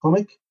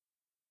comic,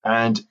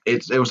 and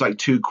it was like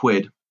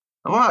 £2.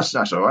 Well,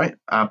 that's all right.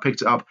 I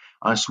picked it up.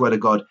 I swear to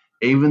God,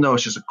 even though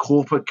it's just a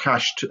corporate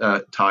cash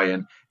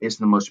tie-in, it's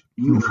the most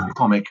beautiful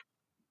comic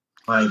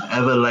I've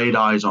ever laid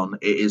eyes on.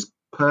 It is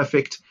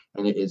perfect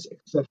and it is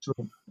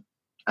exceptional,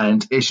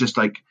 and it's just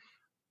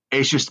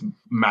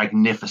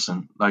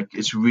magnificent. Like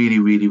it's really,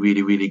 really,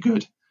 really, really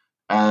good.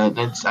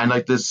 It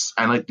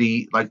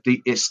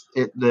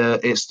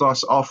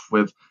starts off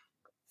with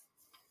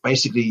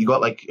basically you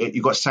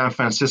got San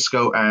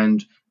Francisco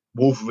and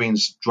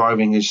Wolverine's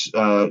driving his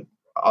bike,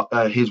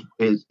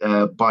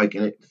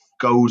 and it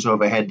goes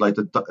overhead like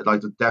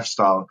the Death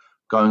Star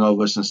going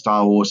over some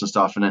Star Wars and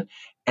stuff, and then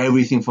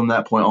everything from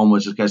that point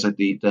onwards just goes like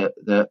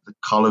the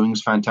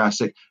coloring's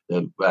fantastic,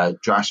 the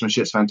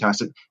draftsmanship's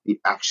fantastic, the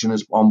action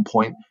is on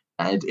point,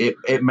 and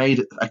it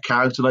made a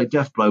character like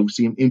Deathblow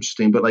seem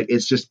interesting, but like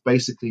it's just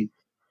basically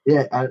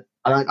I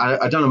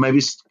don't know,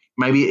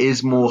 maybe it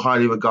is more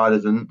highly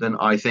regarded than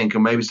I think,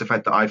 and maybe it's the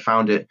fact that I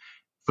found it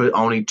for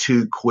only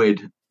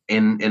 £2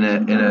 in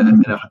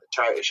a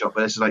charity shop,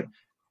 but it's like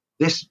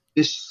this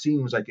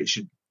seems like it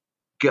should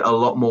get a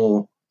lot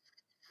more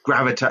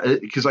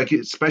gravitas, because like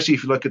especially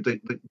if you look at the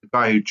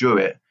guy who drew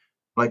it,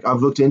 like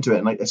I've looked into it,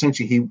 and like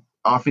essentially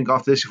I think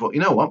after this he thought,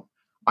 you know what,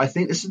 I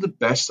think this is the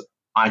best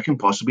I can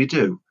possibly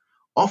do.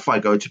 Off I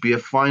go to be a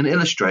fine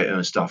illustrator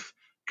and stuff,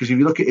 because if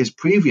you look at his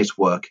previous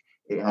work,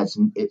 it's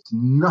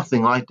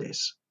nothing like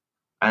this,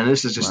 and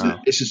this is just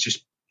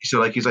so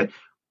like he's like,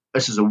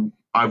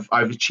 I've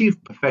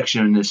achieved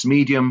perfection in this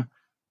medium.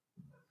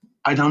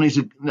 I don't need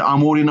to.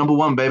 I'm already number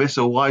one, baby.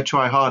 So why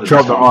try harder?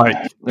 Drop the mic.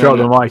 Drop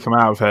the mic. I'm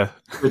out of here.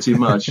 Pretty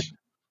much.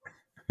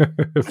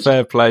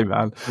 Fair play,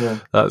 man. Yeah.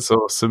 That's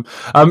awesome.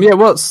 Yeah,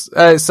 what's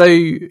so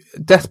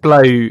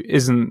Deathblow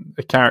isn't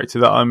a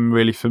character that I'm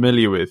really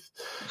familiar with.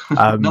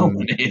 No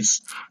one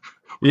is.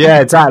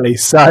 Yeah, exactly.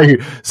 So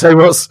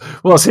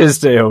what's his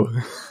deal?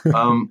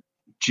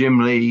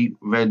 Jim Lee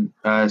read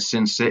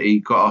Sin City,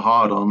 got a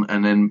hard on,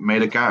 and then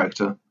made a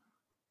character.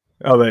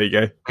 Oh, there you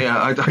go. Yeah,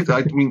 I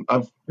mean,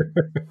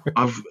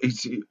 I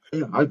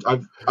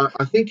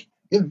think,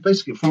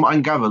 basically from what I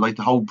can gather, like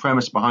the whole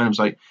premise behind him is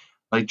like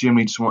Jim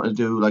Lee just wanted to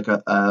do like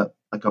a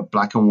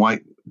black and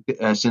white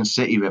Sin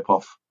City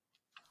ripoff,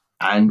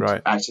 and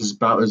that's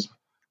about as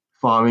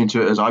far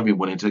into it as I've been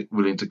willing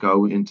to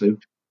go into.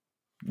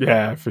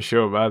 Yeah, for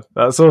sure, man.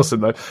 That's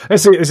awesome, though.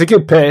 It's a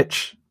good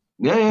pitch.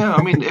 Yeah.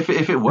 I mean, if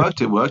it worked,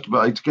 it worked.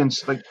 But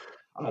against I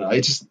don't know.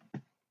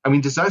 I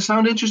mean, does that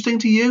sound interesting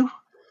to you?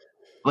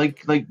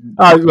 It's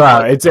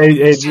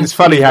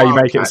funny how you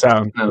make it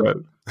sound.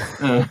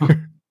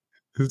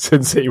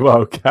 Sin City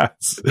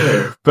Wildcats,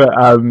 but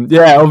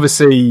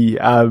obviously,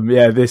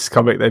 this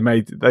comic they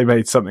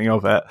made something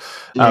of it.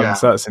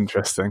 So that's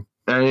interesting.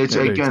 And it's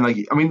again,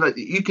 like, I mean, like,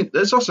 you can.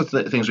 There's also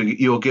things where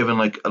you're given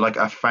like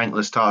a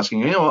thankless task,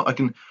 and you know what, I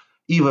can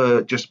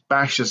either just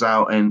bash this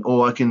out,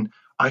 or I can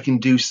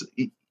do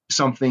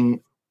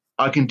something.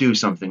 I can do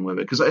something with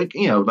it because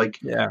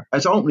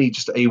it's only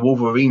just a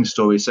Wolverine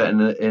story set in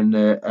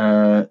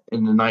the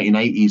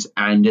 1980s,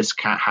 and this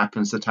cat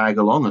happens to tag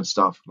along and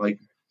stuff.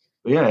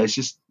 It's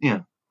just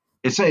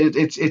it's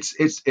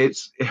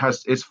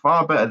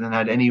far better than it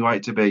had any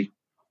right to be.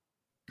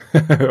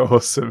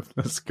 Awesome,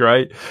 that's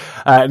great.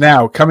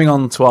 Now, coming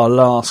on to our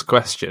last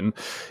question,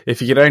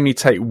 if you could only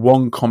take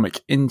one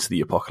comic into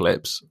the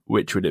apocalypse,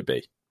 which would it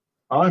be?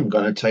 I'm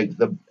going to take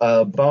the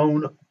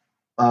Bone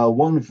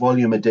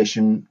 1-volume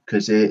edition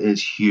because it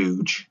is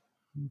huge,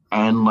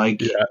 and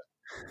the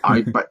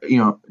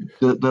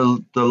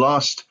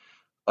last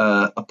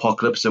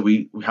apocalypse that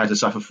we had to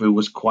suffer through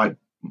was quite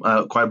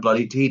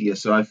bloody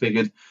tedious. So I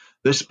figured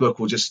this book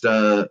will just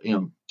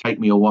take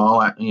me a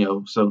while.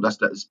 So that's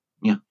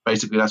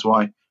basically that's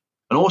why.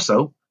 And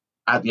also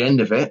at the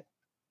end of it,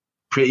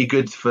 pretty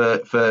good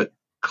for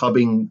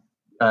clubbing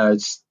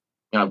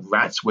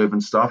rats with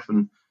and stuff,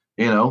 and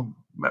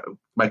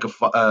make a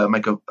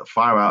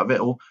fire out of it,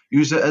 or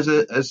use it as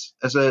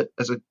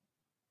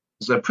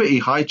a pretty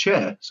high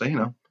chair.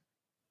 So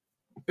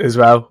as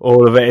well,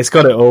 all of it. It's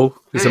got it all.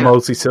 It's a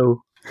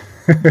multi-tool.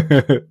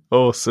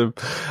 Awesome.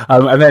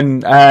 And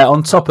then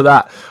on top of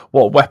that,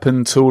 what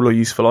weapon, tool, or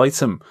useful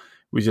item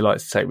would you like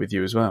to take with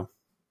you as well?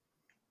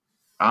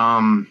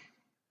 I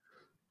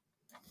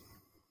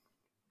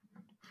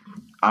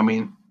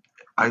mean,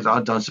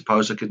 I don't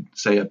suppose I could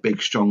say a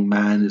big strong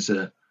man as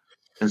an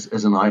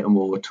item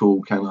or a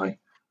tool, can I?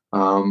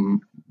 Well,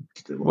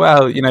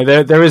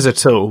 there is a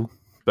tool,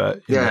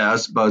 but I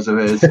suppose there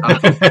is.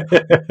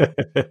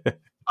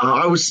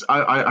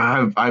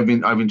 I've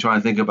been trying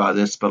to think about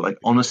this, but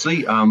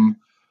honestly, I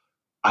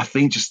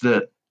think just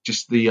the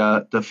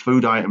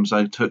food items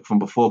I took from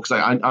before, because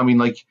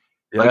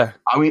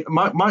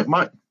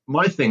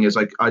my thing is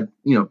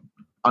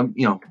I'm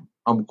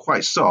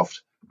quite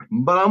soft,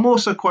 but I'm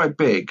also quite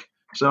big,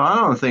 so I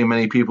don't think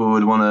many people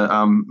would want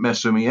to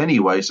mess with me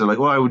anyway. So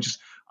I would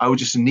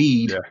just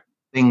need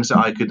things that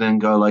I could then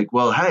go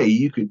well, hey,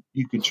 you could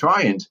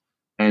try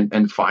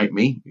and fight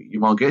me. You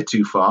won't get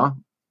too far.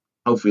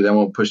 Hopefully they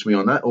won't push me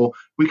on that, or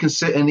we can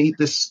sit and eat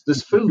this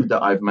food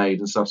that I've made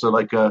and stuff. So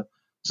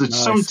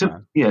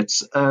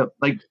it's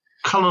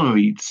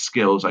culinary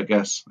skills, I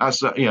guess.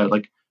 That's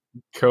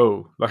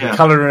cool, a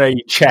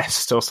culinary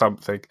chest or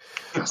something.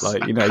 Yes, just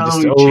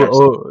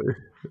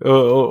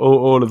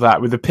all of that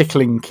with the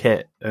pickling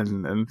kit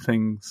and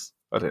things.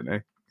 I don't know.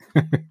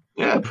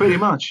 Yeah, pretty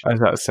much. How does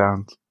that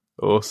sound?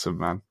 Awesome,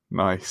 man.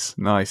 Nice.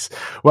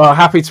 Well,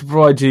 happy to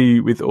provide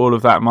you with all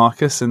of that,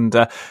 Marcus, and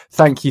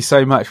thank you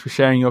so much for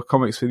sharing your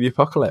comics with the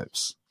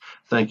Apocalypse.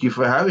 Thank you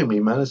for having me,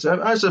 man.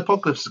 As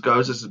Apocalypse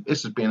goes,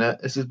 this has been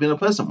a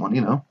pleasant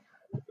one,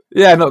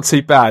 Yeah, not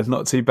too bad.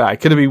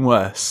 Could have been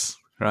worse,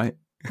 right?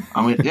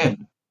 I mean, yeah,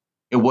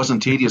 it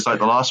wasn't tedious like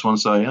the last one,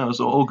 so it was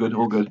all good.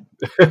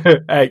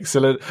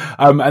 Excellent.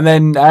 And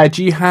then,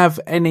 do you have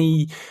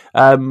any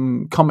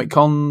Comic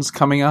Cons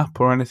coming up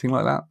or anything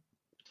like that?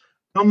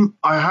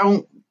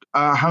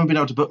 I haven't been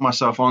able to book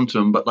myself onto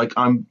them, but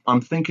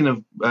I'm thinking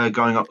of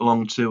going up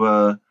along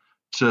to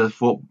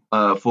Fort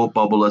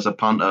Bobble as a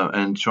punter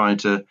and trying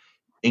to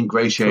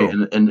ingratiate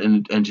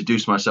and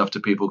introduce myself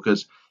to people,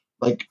 because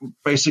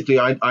basically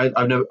I've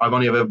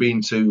only ever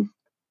been to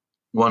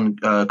one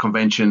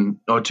convention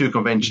or two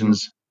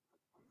conventions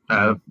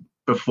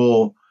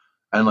before,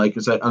 and I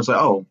was like,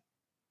 oh,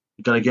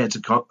 you're gonna get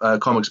into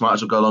comics, might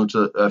as well go along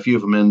to a few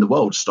of them, and the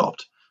world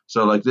stopped.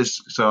 So I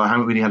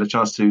haven't really had a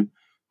chance to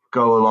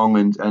go along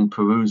and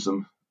peruse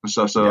them and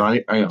stuff. So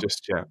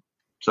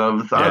So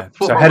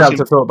head up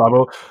to Thought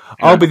Bubble.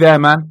 Yeah. I'll be there,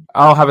 man.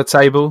 I'll have a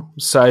table,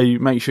 so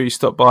make sure you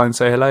stop by and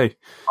say hello.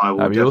 I will.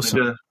 That'd be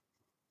awesome.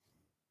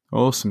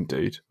 Awesome,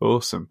 dude.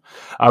 Awesome.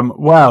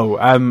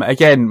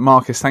 Again,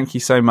 Marcus, thank you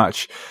so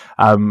much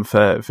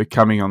for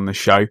coming on the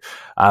show.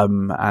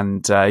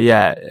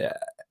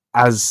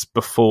 As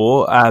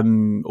before,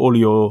 all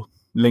your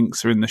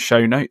links are in the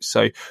show notes,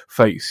 so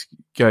folks,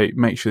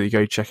 make sure you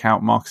go check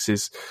out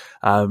Marcus's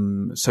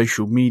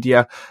social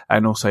media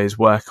and also his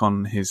work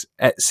on his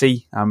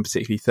Etsy,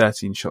 particularly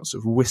 13 Shots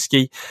of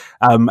Whiskey.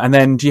 And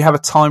then, do you have a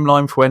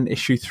timeline for when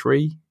issue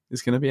 3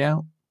 is going to be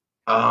out?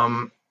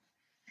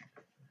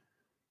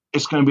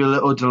 It's going to be a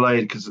little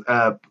delayed because,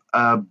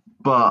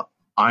 but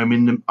I'm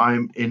in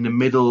the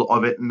middle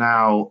of it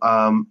now.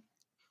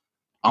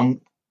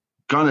 I'm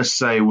gonna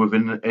say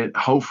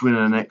hopefully in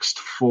the next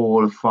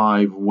 4 to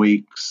 5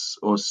 weeks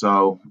or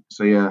so.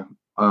 So yeah.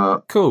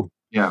 Cool.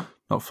 Yeah.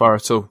 Not far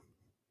at all.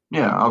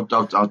 Yeah,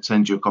 I'll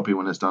send you a copy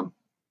when it's done.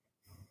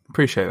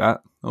 Appreciate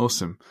that.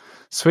 Awesome.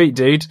 Sweet,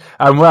 dude.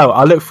 Well,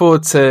 I look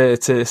forward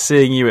to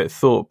seeing you at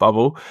Thought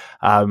Bubble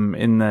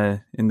in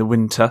the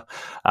winter.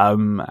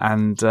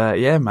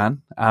 Yeah,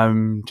 man.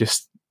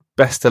 Just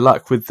best of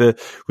luck with the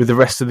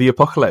rest of the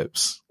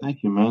apocalypse.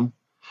 Thank you, man.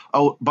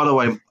 Oh, by the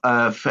way,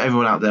 for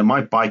everyone out there,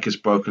 my bike is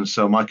broken,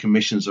 so my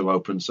commissions are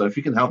open. So if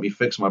you can help me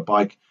fix my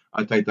bike,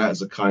 I take that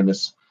as a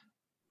kindness.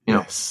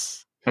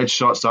 Yes.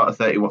 Headshots start at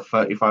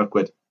 35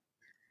 quid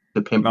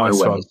to pimp nice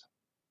my ways.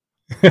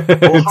 Or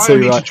hire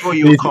me to draw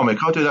you a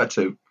comic. I'll do that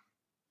too.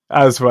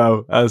 As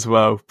well.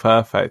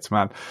 Perfect,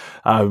 man.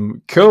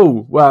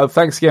 Cool. Well,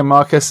 thanks again,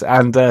 Marcus,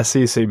 and see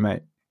you soon,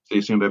 mate. See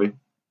you soon, baby.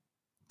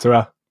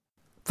 Ta-ra.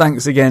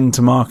 Thanks again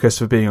to Marcus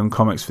for being on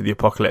Comics for the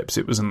Apocalypse.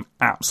 It was an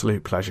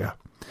absolute pleasure.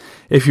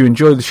 If you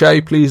enjoyed the show,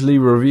 please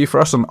leave a review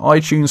for us on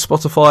iTunes,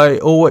 Spotify,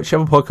 or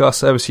whichever podcast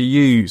service you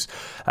use,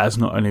 as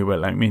not only will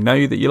it let me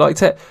know that you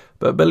liked it,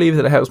 but I believe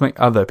that it helps make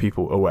other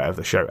people aware of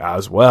the show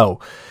as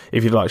well.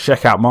 If you'd like to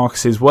check out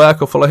Marcus's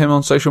work or follow him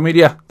on social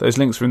media, those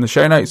links are in the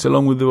show notes,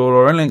 along with all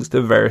our own links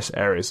to various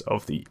areas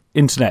of the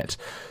internet.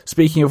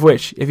 Speaking of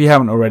which, if you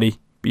haven't already,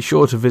 be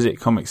sure to visit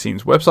Comic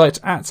Scene's website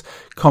at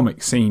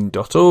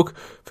comicscene.org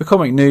for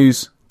comic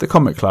news, the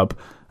comic club,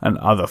 and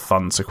other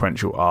fun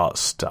sequential art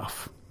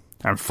stuff.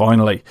 And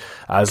finally,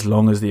 as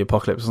long as the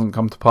apocalypse doesn't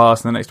come to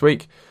pass in the next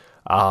week,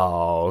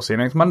 I'll see you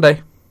next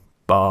Monday.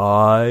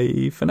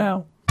 Bye for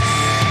now.